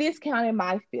 you've discounted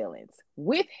my feelings,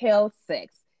 withheld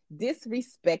sex,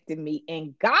 disrespected me,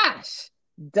 and gosh,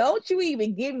 don't you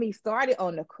even get me started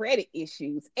on the credit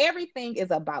issues. Everything is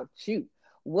about you,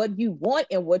 what you want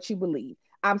and what you believe.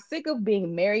 I'm sick of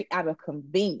being married out of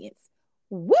convenience.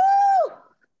 Woo!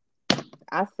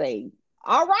 I say,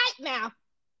 all right now.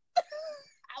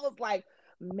 I was like,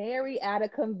 married out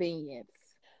of convenience.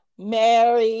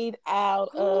 married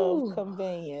out of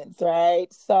convenience, right?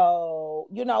 So,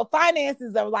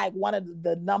 finances are like one of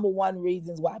the number one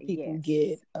reasons why people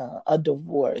get a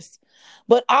divorce.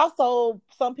 But also,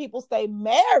 some people stay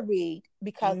married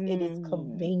because it is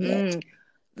convenient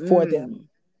for them.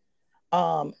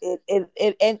 And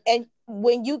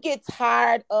when you get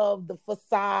tired of the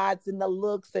facades and the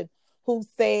looks and who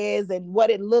says and what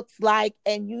it looks like,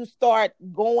 and you start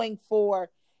going for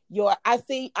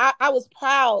I was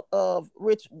proud of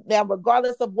Rich now,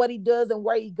 regardless of what he does and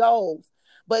where he goes.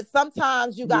 But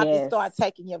sometimes you got to start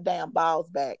taking your damn balls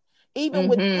back, even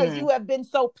because you have been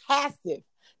so passive,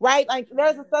 right? Like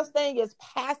there's a such thing as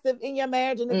passive in your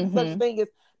marriage, and there's a such thing as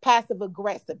passive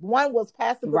aggressive. One was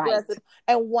passive aggressive,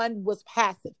 and one was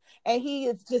passive. And he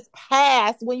is just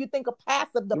passive. When you think of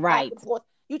passive, the passive force,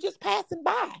 you just passing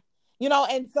by,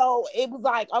 And so it was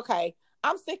like, okay,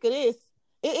 I'm sick of this.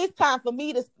 It's time for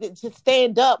me to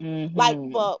stand up,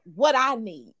 like for what I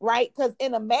need, right? Because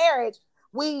in a marriage,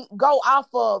 we go off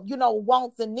of,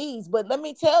 wants and needs. But let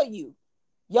me tell you,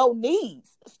 your needs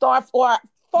start far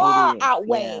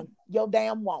outweighing your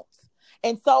damn wants.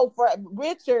 And so for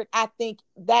Richard, I think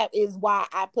that is why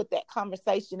I put that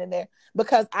conversation in there,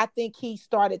 because I think he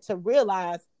started to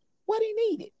realize what he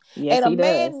needed. And a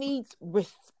man needs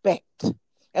respect.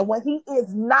 And when he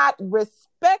is not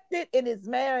respected in his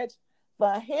marriage,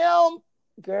 for him,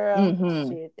 girl,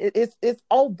 shit, it's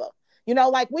over.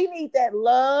 Like we need that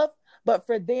love, but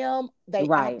for them, they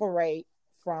operate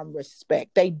from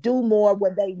respect. They do more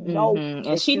when they know.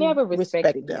 And she never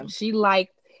respected him. She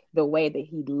liked the way that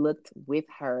he looked with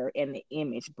her and the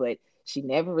image, but she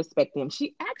never respected him.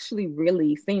 She actually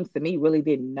really, seems to me, really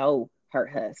didn't know her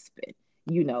husband,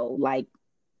 like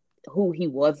who he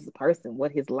was as a person,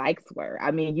 what his likes were. I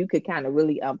mean, you could kind of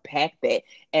really unpack that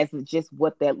as just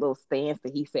what that little stance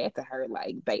that he said to her,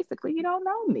 like, basically, you don't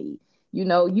know me. You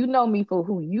know me for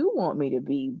who you want me to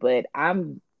be, but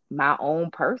I'm my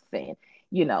own person,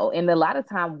 And a lot of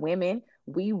time women,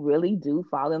 we really do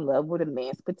fall in love with a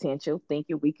man's potential,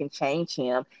 thinking we can change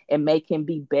him and make him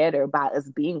be better by us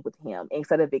being with him,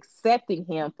 instead of accepting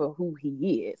him for who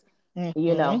he is.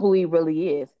 Who he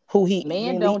really is. Who he Men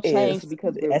really don't change is.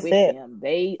 because we're with them.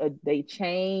 They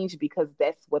change because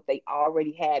that's what they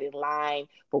already had in line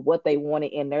for what they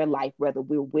wanted in their life, whether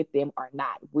we're with them or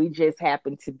not. We just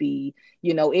happen to be,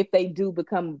 if they do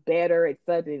become better at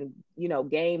sudden,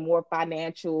 gain more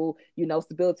financial,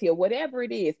 stability or whatever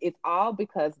it is, it's all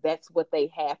because that's what they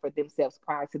have for themselves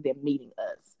prior to them meeting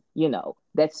us.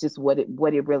 That's just what it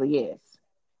really is.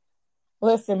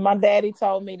 Listen, my daddy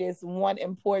told me this one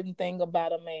important thing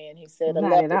about a man. He said a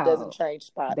leopard doesn't change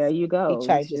spots. There you go. He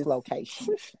changes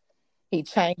locations. He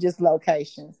changes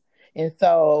locations. And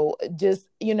so just,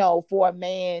 for a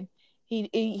man,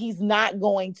 he's not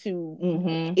going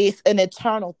to, it's an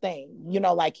eternal thing.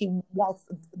 Like he wants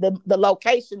the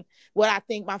location. What I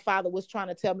think my father was trying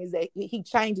to tell me is that he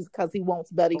changes because he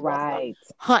wants better. He wants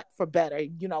to hunt for better,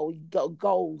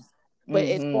 goals. But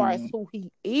as far as who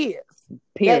he is,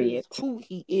 period, that is who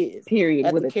he is,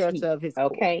 period, with the a character of his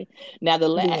okay. Now the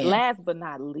last but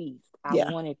not least, I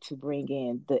wanted to bring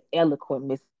in the eloquent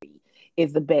Miss B,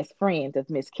 is the best friend of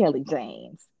Miss Kelly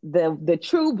James, the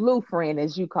true blue friend,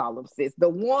 as you call him, sis, the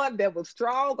one that was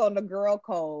strong on the girl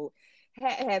code,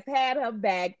 has had her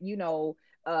back,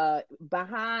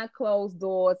 behind closed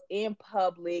doors in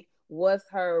public. Was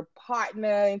her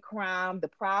partner in crime, the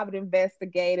private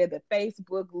investigator, the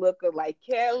Facebook looker, like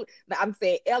Kelly. I'm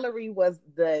saying Ellery was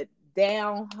the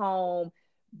down home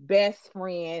best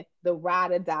friend, the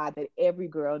ride or die that every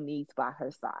girl needs by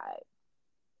her side.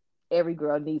 Every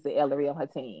girl needs an Ellery on her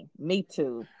team. Me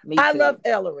too. I love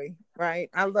Ellery, right?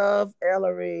 I love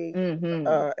Ellery.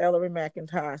 Ellery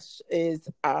McIntosh is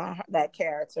that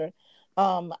character.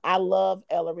 I love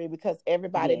Ellery because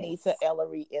everybody needs an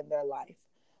Ellery in their life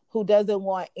who doesn't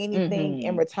want anything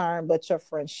in return but your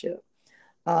friendship.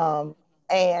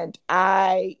 And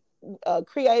I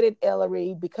created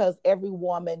Ellery because every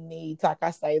woman needs, like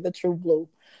I say, the true blue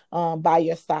by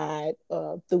your side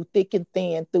through thick and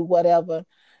thin, through whatever.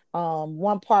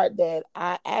 One part that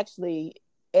I actually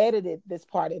edited this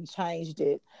part and changed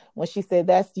it when she said,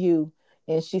 "That's you."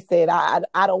 And she said, I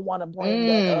don't want to bring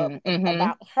that up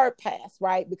about her past,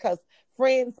 right? Because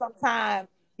friends sometimes,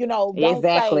 don't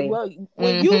say, well,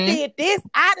 when you did this,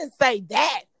 I didn't say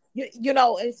that.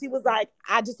 And she was like,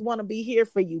 I just want to be here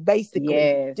for you,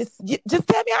 basically. Just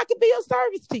tell me I can be of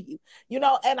service to you,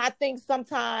 and I think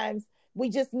sometimes we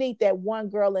just need that one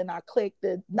girl in our clique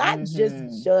to not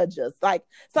just judge us. Like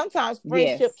sometimes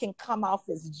friendship can come off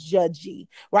as judgy,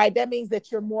 right? That means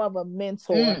that you're more of a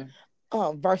mentor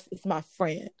versus my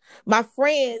friend. My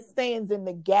friend stands in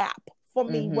the gap for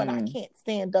me when I can't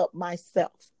stand up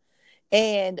myself.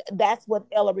 And that's what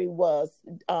Ellery was.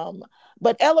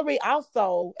 But Ellery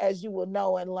also, as you will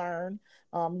know and learn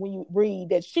when you read,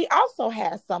 that she also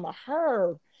has some of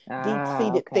her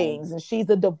deep-seated things, and she's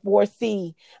a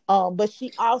divorcee. But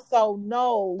she also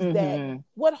knows that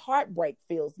what heartbreak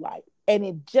feels like, and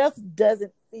it just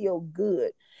doesn't feel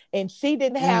good. And she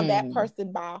didn't have that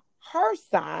person by her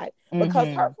side because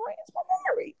her friends were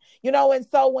married, and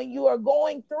so when you are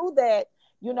going through that,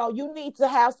 you need to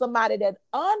have somebody that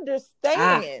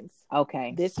understands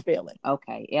this feeling.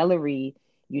 Okay. Ellery,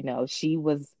 she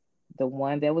was the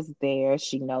one that was there.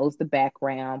 She knows the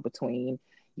background between,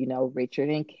 Richard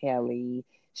and Kelly.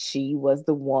 She was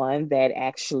the one that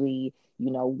actually,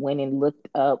 went and looked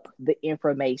up the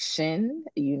information,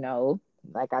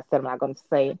 like I said, I'm not going to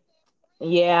say.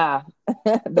 Yeah.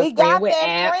 We got that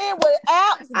apps. Friend with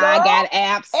apps, girl. I got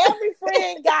apps. Every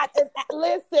friend got this.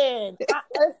 Listen.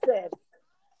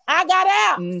 I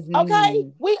got apps.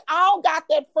 Okay? We all got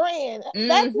that friend.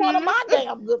 That's one of my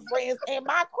damn good friends and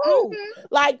my crew.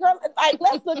 Like, girl,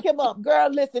 let's look him up. Girl,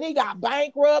 listen, he got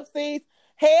bankruptcies.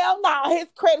 Hell no, his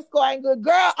credit score ain't good.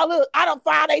 Girl, look, I done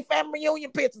found a family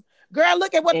reunion pictures. Girl,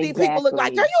 look at what these people look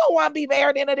like. Girl, you don't want to be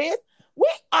married into this. We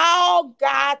all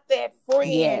got that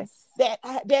friend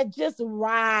that just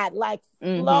ride like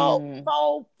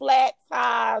slow, flat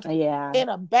tires in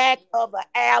the back of an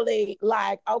alley.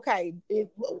 Like, okay,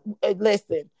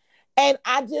 listen. And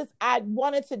I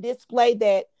wanted to display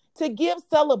that to give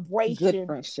celebration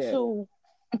to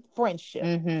friendship.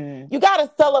 You got to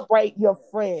celebrate your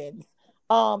friends.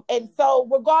 And so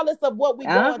regardless of what we're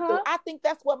going through, I think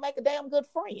that's what make a damn good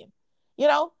friend,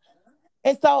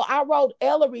 And so I wrote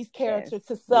Ellery's character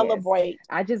to celebrate.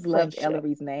 I just loved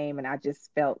Ellery's name, and I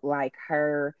just felt like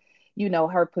her,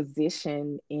 her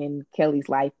position in Kelly's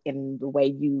life and the way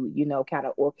you kind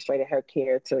of orchestrated her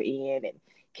character in, and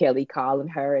Kelly calling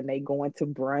her and they going to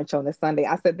brunch on a Sunday.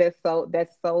 I said, that's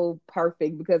so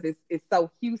perfect because it's so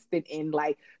Houston, and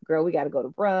like, girl, we got to go to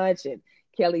brunch, and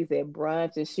Kelly's at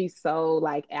brunch and she's so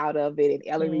like out of it, and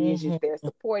Ellery is just there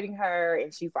supporting her,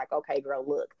 and she's like, okay, girl,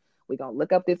 look. We're going to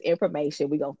look up this information.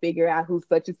 We're going to figure out who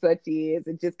such and such is,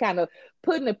 and just kind of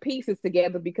putting the pieces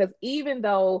together, because even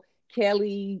though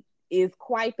Kelly is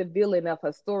quite the villain of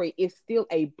her story, it's still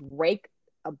a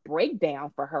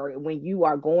breakdown for her. And when you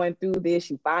are going through this,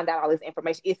 you find out all this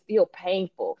information, it's still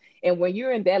painful. And when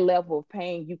you're in that level of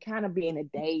pain, you kind of be in a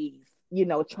daze,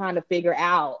 trying to figure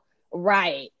out,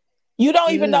 right. You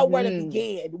don't even know where to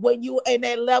begin when you in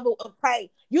that level of pain.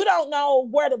 You don't know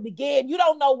where to begin. You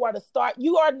don't know where to start.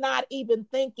 You are not even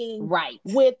thinking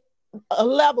with a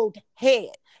leveled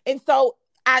head. And so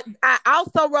I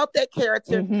also wrote that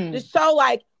character to show,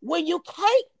 like, when you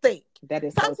can't think, that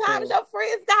is sometimes your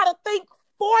friends gotta think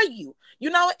for you,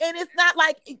 and it's not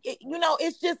like,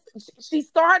 it's just, she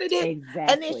started it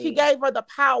and then she gave her the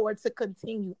power to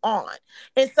continue on.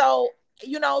 And so,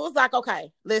 it was like,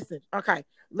 okay, listen, okay.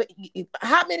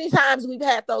 How many times we've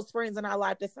had those friends in our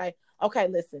life that say, okay,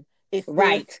 listen, it's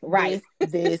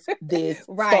this,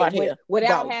 start here.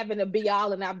 Without having to be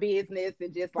all in our business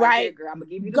and just like, hey, girl, I'm going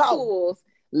to give you the tools.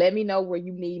 Let me know where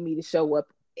you need me to show up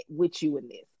with you in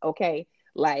this. Okay.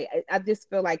 Like, I just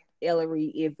feel like Ellery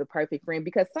is the perfect friend,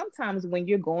 because sometimes when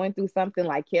you're going through something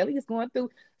like Kelly is going through,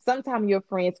 sometimes your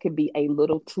friends can be a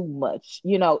little too much.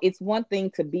 It's one thing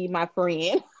to be my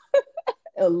friend.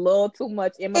 A little too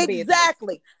much in my business.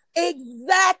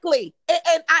 Exactly.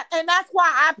 And that's why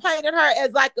I painted her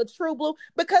as like a true blue,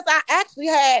 because I actually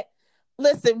had,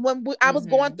 listen, when I was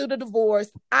going through the divorce,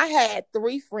 I had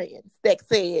 3 friends that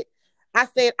said,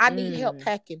 I need help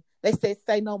packing. They said,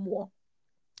 say no more.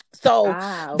 So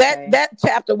that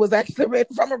chapter was actually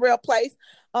written from a real place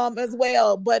as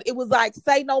well, but it was like,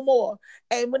 say no more.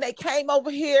 And when they came over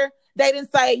here, they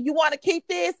didn't say, you want to keep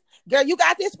this? Girl, you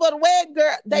got this for the wedding,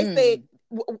 girl. They said,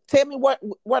 tell me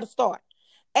where to start.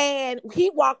 And he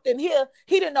walked in here,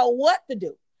 he didn't know what to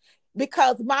do,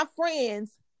 because my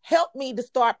friends helped me to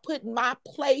start putting my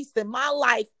place and my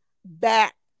life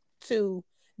back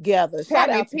together. Shout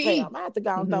out to Pam. I have to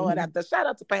go and throw it out there. Shout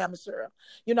out to Pam and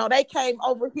Cheryl. They came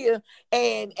over here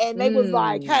and they was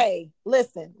like, hey,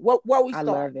 listen, where we start?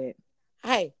 I love it.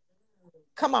 Hey,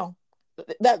 come on.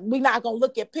 We're not gonna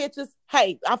look at pictures.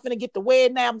 Hey, I'm finna get the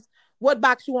wedding albums. What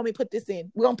box you want me to put this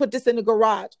in? We're gonna put this in the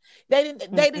garage. They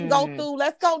didn't go through.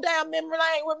 Let's go down memory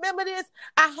lane. Remember this?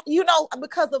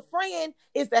 Because a friend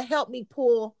is to help me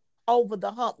pull over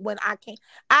the hump when I can't.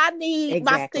 I need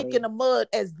my stick in Exactly. the mud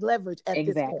as leverage at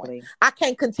this point. Exactly. I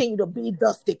can't continue to be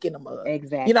the stick in the mud.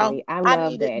 You know, Exactly. I I love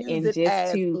need to that. use And it just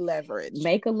as to leverage.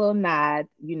 make a little nod,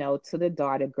 to the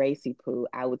daughter, Gracie Pooh,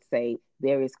 I would say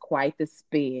there is quite the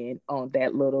spin on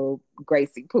that little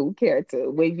Gracie Pooh character.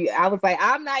 I was like,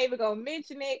 I'm not even going to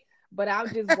mention it, but I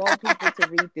just want people to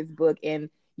read this book. And,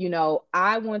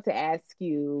 I want to ask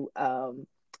you,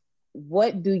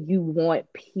 what do you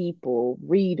want people,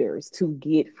 readers, to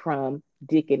get from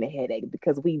Dick and the Headache?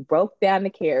 Because we broke down the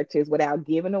characters without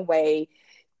giving away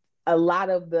a lot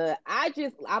of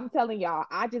I'm telling y'all,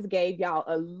 I just gave y'all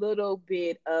a little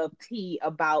bit of tea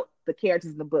about the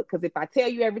characters in the book. Because if I tell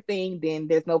you everything, then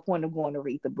there's no point of going to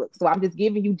read the book. So I'm just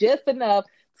giving you just enough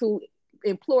to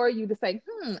implore you to say,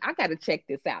 I got to check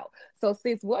this out. So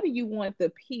sis, what do you want the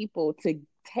people to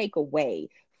take away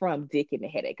from Dick and the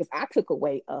Headache? Because I took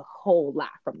away a whole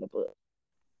lot from the book.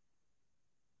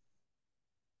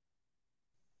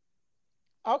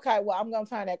 Okay, well, I'm gonna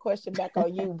turn that question back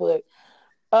on you, but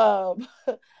um,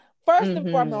 first and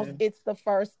foremost, Mm-hmm. it's the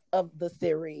first of the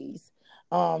series.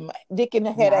 Dick and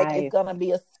the Headache is Nice. gonna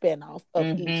be a spinoff of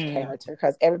each Mm-hmm. character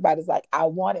because everybody's like, I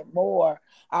wanted more,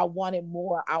 I wanted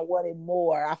more, I wanted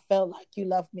more. I felt like you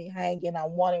left me hanging. I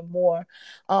wanted more.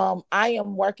 I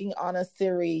am working on a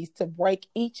series to break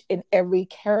each and every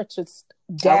character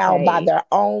down by Okay. their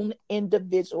own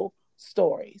individual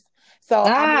stories.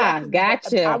 So Gotcha.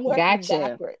 I'm working Gotcha.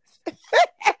 backwards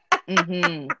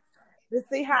Mm-hmm. to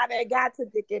see how they got to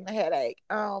Dick and the Headache.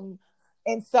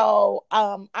 And so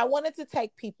I wanted to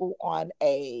take people on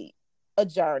a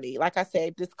journey. Like I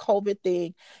said, this COVID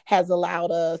thing has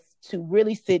allowed us to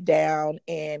really sit down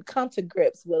and come to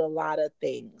grips with a lot of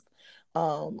things.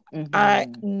 I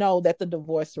Mm-hmm. know that the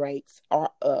divorce rates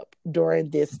are up during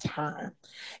this time.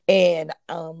 And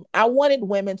I wanted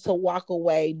women to walk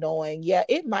away knowing, yeah,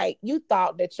 you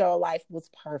thought that your life was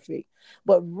perfect,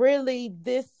 but really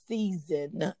this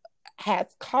season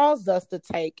has caused us to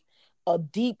take a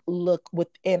deep look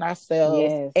within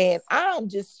ourselves. Yes. And I'm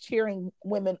just cheering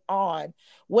women on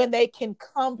when they can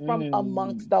come from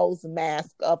amongst Mm. those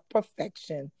masks of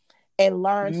perfection and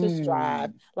learn to strive,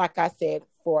 Mm. like I said,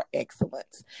 for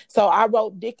excellence. So I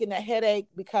wrote Dick and the Headache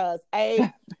because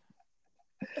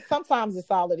sometimes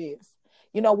it's all it is.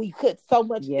 You know, we put so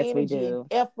much Yes, we energy and do.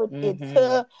 effort Mm-hmm.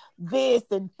 into this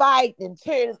and fight and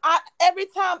tears. Every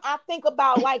time I think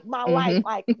about like my life, Mm-hmm.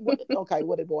 like what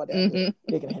did boy down do? Mm-hmm.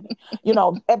 Digging a headache. You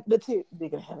know, the tears,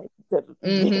 digging a headache,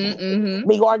 digging a Mm-hmm. headache. Mm-hmm.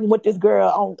 Me arguing with this girl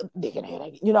on digging a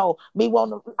headache. You know, me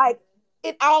wanting to like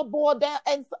it all boiled down,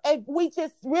 and we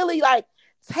just really like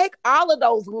take all of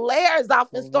those layers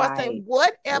off and start saying, Right.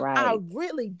 what am I Right.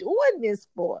 really doing this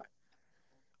for?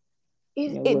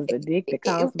 It, It it, was a dick that it,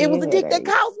 caused it me was a a dick that headache.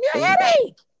 caused me a Bingo.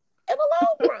 headache in the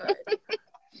long run.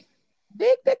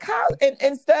 Dick that caused, and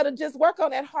instead of just work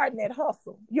on that heart and that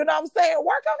hustle. You know what I'm saying?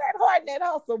 Work on that heart and that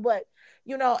hustle. But,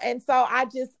 and so I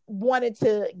just wanted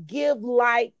to give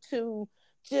light to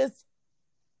just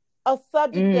a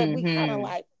subject that we kind of Mm-hmm.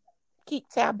 like keep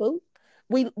taboo.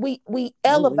 We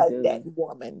Oh, we elevate that do.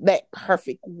 woman, that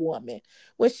perfect woman,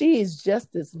 when she is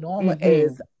just as normal Mm-hmm.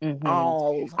 as Mm-hmm.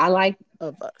 all I like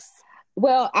of us.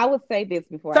 Well, I would say this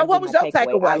before So I what give was my your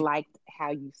takeaway. I takeaway? liked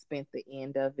how you spent the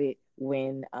end of it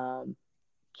when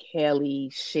Kelly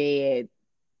shed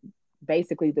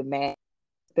basically the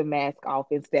mask off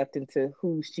and stepped into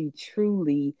who she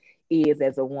truly is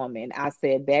as a woman. I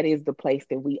said that is the place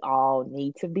that we all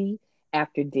need to be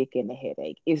after Dick and the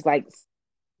Headache. It's like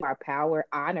our power,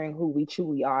 honoring who we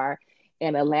truly are,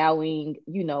 and allowing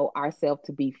ourselves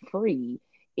to be free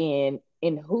in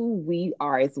who we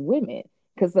are as women.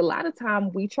 Because a lot of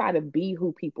time we try to be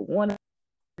who people want to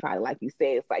try to, like you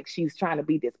said, it's like she's trying to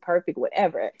be this perfect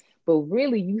whatever. But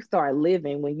really, you start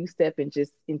living when you step in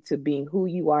just into being who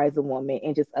you are as a woman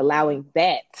and just allowing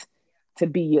that to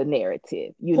be your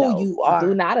narrative. Who you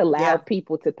Do are. not allow Yeah.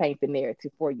 people to paint the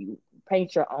narrative for you.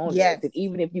 Paint your own Yes. narrative,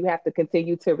 even if you have to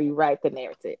continue to rewrite the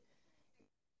narrative.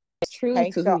 It's true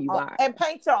to who you are.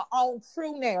 Paint your own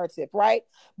true narrative, right?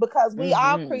 Because we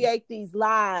all Mm-hmm. create these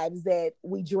lives that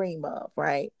we dream of,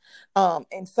 right?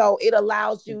 And so it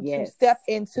allows you to Yes. step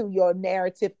into your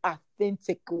narrative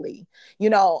authentically,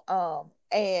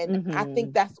 and I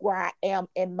think Mm-hmm. that's where I am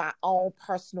in my own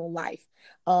personal life.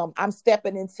 I'm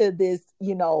stepping into this,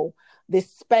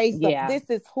 this space of Yeah. this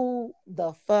is who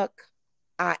the fuck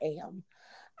I am.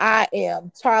 I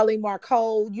am Charlie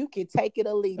Marcol. You can take it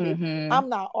or leave it. Mm-hmm. I'm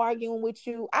not arguing with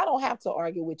you. I don't have to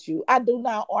argue with you. I do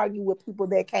not argue with people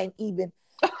that can't even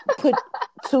put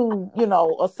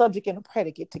a subject and a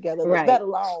predicate together, let Right.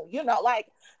 alone, like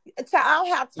I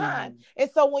don't have time. And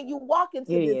so when you walk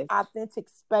into this authentic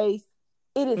space,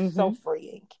 it is so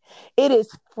freeing. It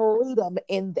is freedom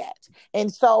in that.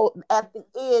 And so at the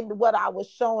end, what I was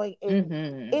showing is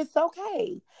it's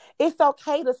okay. It's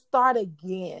okay to start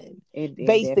again,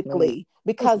 basically,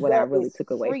 because what I really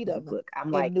took away from the book.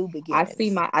 I'm like, new beginnings.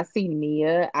 I see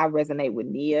Nia. I resonate with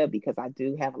Nia because I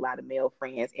do have a lot of male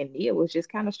friends, and Nia was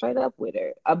just kind of straight up with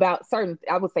her about certain,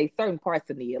 I would say certain parts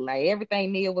of Nia. Like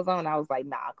everything Nia was on, I was like,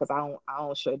 nah, because I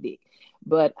don't show dick.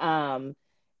 But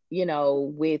you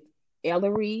know, with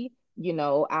Ellery, you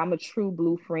know, I'm a true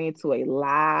blue friend to a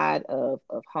lot of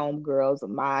homegirls of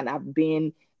mine. I've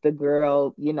been the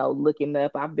girl, you know, looking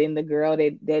up. I've been the girl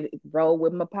that rode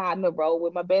with my partner, rode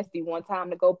with my bestie one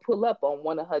time to go pull up on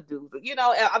one of her dudes. You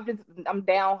know, I'm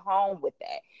down home with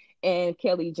that. And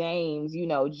Kelly James, you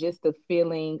know, just the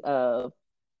feeling of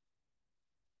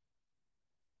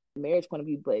marriage point of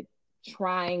view, but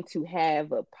trying to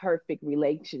have a perfect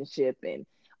relationship and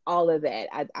all of that.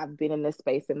 I've been in this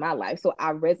space in my life. So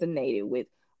I resonated with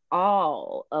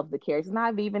all of the characters. And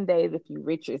I've even dated a few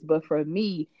Richards, but for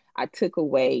me, I took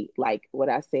away like what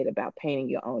I said about painting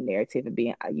your own narrative and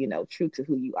being, you know, true to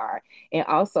who you are, and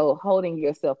also holding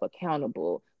yourself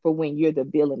accountable for when you're the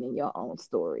villain in your own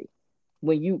story.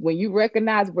 When you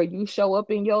recognize where you show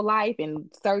up in your life in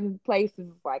certain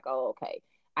places, it's like, oh, okay,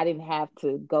 I didn't have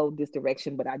to go this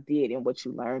direction, but I did, and what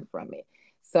you learned from it.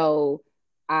 So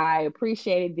I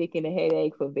appreciated Dick and the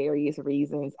Headache for various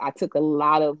reasons. I took a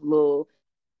lot of little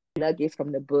nuggets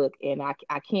from the book, and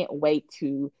I can't wait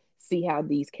to see how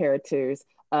these characters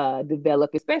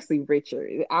develop, especially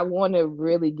Richard. I want to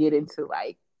really get into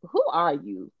like, who are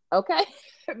you? Okay,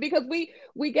 because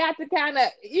we got to kind of,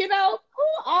 you know,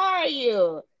 who are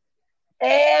you?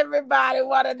 Everybody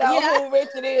want to know who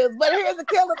Richard is, but here's the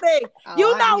killer thing.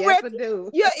 You know Richard.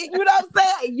 You know what I'm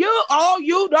saying?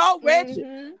 You know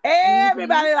Richard.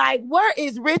 Everybody like, where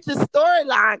is Richard's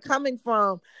storyline coming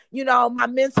from? You know, my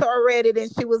mentor read it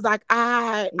and she was like,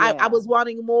 I was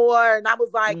wanting more, and I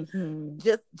was like,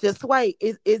 just wait.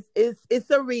 It's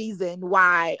a reason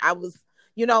why I was,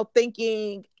 you know,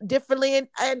 thinking differently.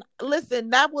 And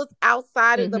listen, that was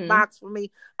outside of the box for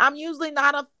me. I'm usually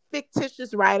not a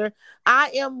fictitious writer.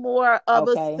 I am more of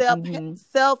a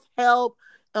self-help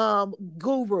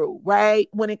guru, right,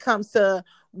 when it comes to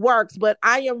works, but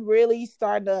I am really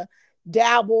starting to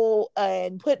dabble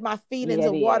and put my feet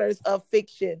into waters of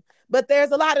fiction. But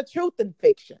there's a lot of truth in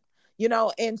fiction, you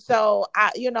know, and so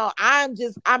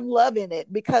I'm loving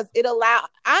it because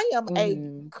I am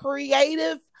a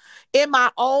creative in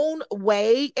my own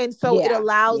way, and so it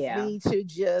allows me to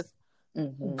just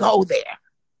go there.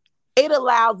 It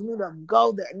allows me to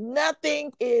go there.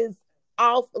 Nothing is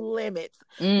off limits,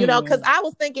 you know, because I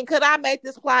was thinking, could I make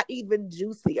this plot even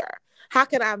juicier? How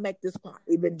can I make this plot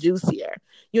even juicier?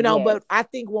 You know, but I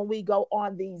think when we go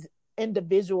on these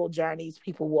individual journeys,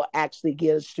 people will actually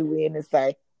get a shoe in and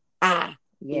say,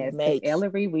 yes,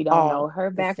 Ellery, we don't know her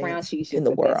background. She's just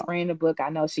the best friend in the book. I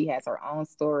know she has her own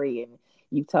story, and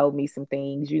you've told me some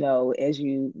things, you know,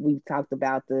 we've talked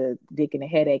about the Dick and the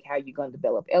Headache, how you're going to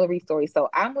develop Ellery's story. So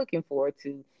I'm looking forward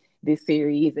to this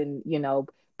series, and, you know,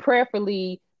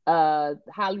 prayerfully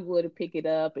Hollywood will pick it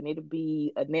up and it'll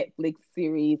be a Netflix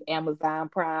series, Amazon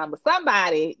Prime, or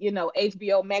somebody, you know,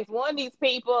 HBO Max, one of these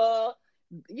people,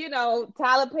 you know,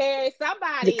 Tyler Perry,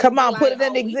 somebody. Come on, put it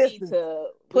in existence.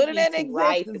 Put it in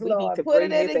existence, we need to bring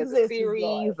this as a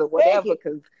series or whatever,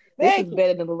 because this is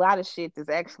better than a lot of shit that's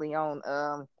actually on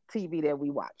TV that we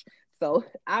watch. So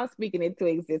I'm speaking into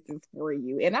existence for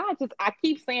you. And I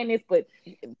keep saying this, but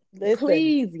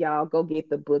please, y'all, go get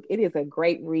the book. It is a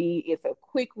great read. It's a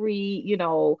quick read, you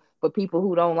know, for people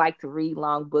who don't like to read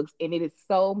long books. And it is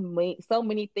so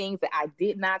many things that I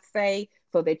did not say,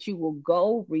 so that you will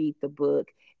go read the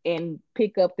book and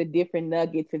pick up the different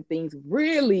nuggets and things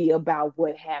really about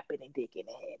what happened in Dick and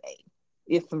the Headache.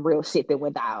 It's some real shit that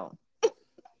went down.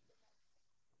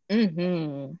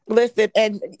 Listen,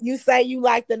 and you say you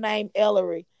like the name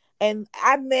Ellery, and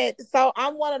so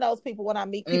I'm one of those people when I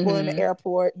meet people in the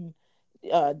airport and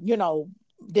you know,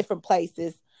 different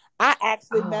places. I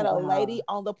actually met a lady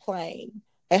on the plane,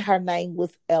 and her name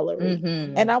was Ellery.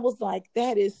 And I was like,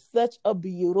 that is such a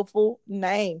beautiful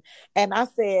name. And I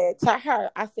said to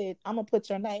her, I'm gonna put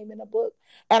your name in a book.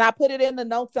 And I put it in the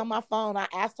notes on my phone. I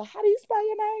asked her, how do you spell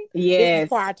your name? Yes. This is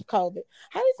prior to COVID.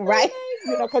 How do you spell your name?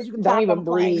 You know, because you can talk on the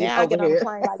plane. Now I get on the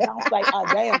plane, like, don't say a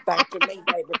damn thing to me,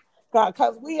 baby.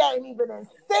 Because we ain't even in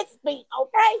 6 feet,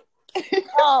 okay?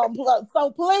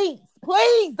 So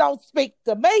please don't speak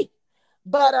to me.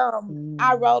 But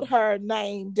I wrote her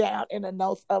name down in the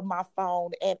notes of my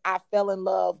phone, and I fell in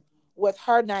love with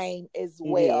her name as It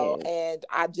well. is. And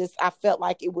I felt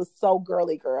like it was so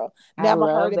girly girl. I Never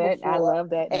love heard it that. before. I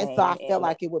love that and name. so I felt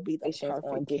like it would be the Congratulations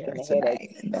on perfect Dick and the character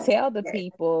Headache. name. Tell the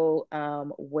people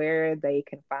where they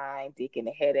can find Dick and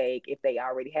the Headache if they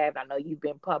already have. I know you've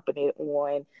been pumping it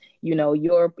on,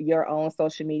 your own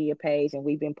social media page, and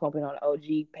we've been pumping on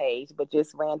OG page. But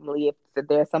just randomly, if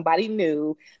there's somebody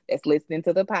new that's listening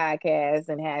to the podcast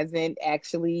and hasn't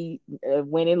actually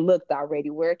went and looked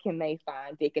already, where can they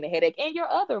find Dick and the Headache and your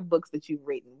other books that you've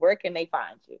written? Where can they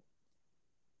find you?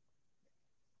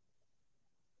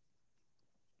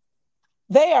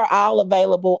 They are all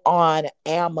available on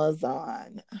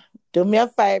Amazon. Do me a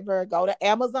favor, go to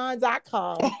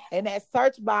Amazon.com. In that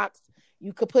search box,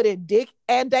 you could put in Dick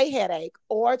and a Headache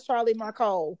or Charlie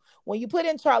Marcol. When you put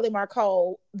in Charlie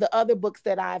Marcol, the other books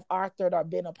that I've authored or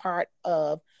been a part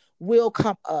of will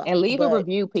come up. And leave a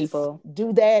review, people.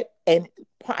 Do that, and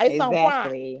it's on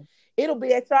Prime. It'll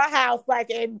be at your house like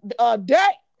in a day.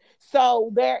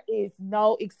 So there is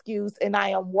no excuse, and I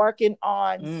am working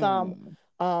on some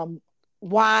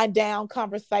wind down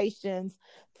conversations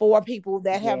for people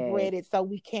that have read it, so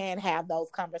we can have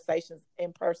those conversations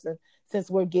in person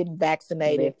since we're getting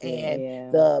vaccinated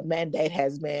and the mandate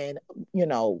has been,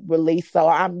 released. So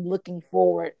I'm looking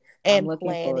forward and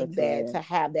planning to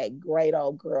have that great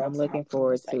old girl. I'm looking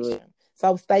forward to it.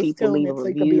 So stay tuned so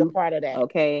you can be a part of that.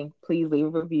 Okay, please leave a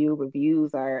review.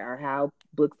 Reviews are how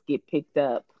books get picked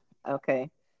up.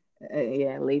 Okay,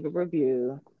 leave a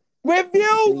review.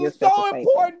 Reviews are so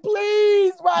important.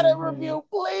 Please write a review,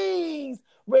 please.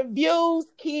 Reviews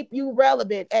keep you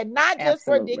relevant, and not just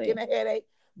for Dick and a Headache,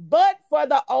 but for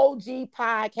the OG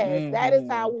podcast. That is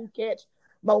how we catch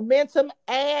momentum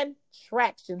and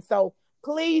traction. So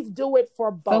please do it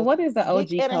for both. So what is the OG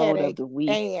code of the week?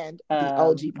 And the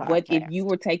OG podcast. What if you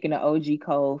were taking the OG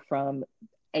code from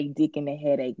a Dick and a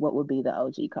Headache? What would be the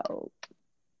OG code?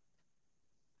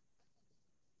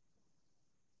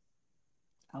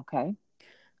 Okay.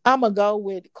 I'm going to go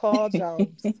with Carl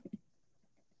Jones.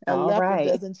 A leopard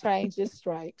doesn't change his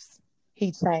stripes.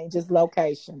 He changes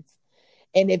locations.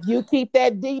 And if you keep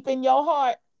that deep in your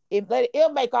heart, it'll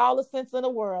make all the sense in the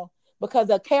world, because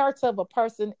a character of a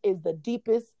person is the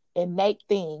deepest innate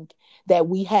thing that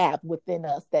we have within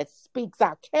us that speaks.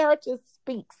 Our character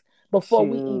speaks before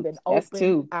we even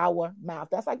open our mouth.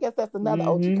 I guess that's another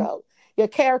OG code. Your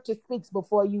character speaks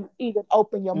before you even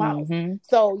open your mouth.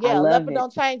 So leopard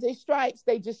don't change their stripes;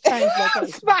 they just change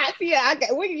location. Spots, I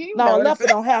got. Leopard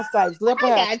don't have stripes. Leopard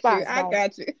have spots. I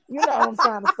got you. You know what I'm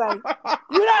trying to say.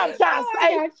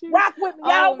 Rock with me,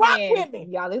 y'all. Rock with me,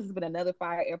 y'all. This has been another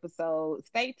fire episode.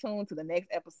 Stay tuned to the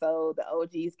next episode. The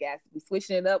OGs got to be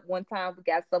switching it up one time. We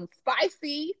got some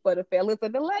spicy for the fellas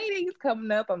and the ladies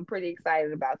coming up. I'm pretty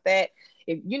excited about that.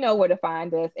 If you know where to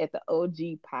find us, at the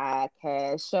OG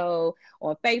Podcast Show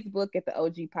on Facebook, at the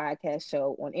OG Podcast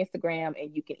Show on Instagram,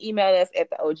 and you can email us at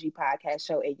the OG Podcast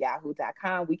Show at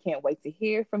yahoo.com. We can't wait to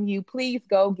hear from you. Please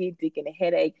go get Dick and a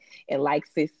Headache, and like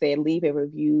Sis said, leave a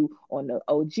review on the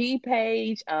OG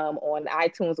page, on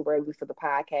iTunes or wherever you listen to the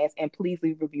podcast, and please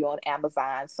leave a review on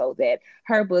Amazon so that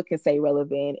her book can stay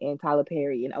relevant and Tyler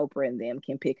Perry and Oprah and them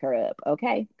can pick her up,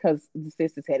 okay? Because the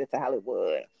Sis is headed to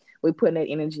Hollywood. We're putting that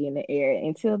energy in the air.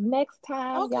 Until next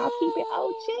time, y'all keep it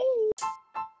OG.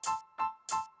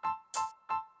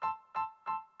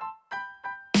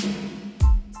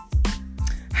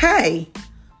 Hey,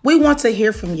 we want to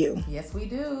hear from you. Yes, we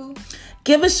do.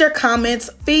 Give us your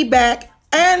comments, feedback,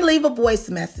 and leave a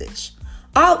voice message.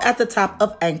 All at the top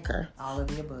of Anchor. All of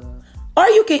the above. Or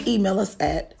you can email us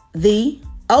at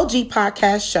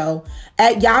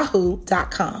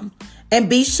theogpodcastshow@yahoo.com. And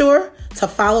be sure to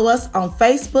follow us on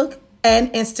Facebook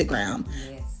and Instagram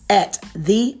at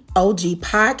The OG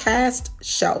Podcast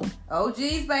Show.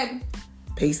 OGs, baby.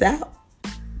 Peace out.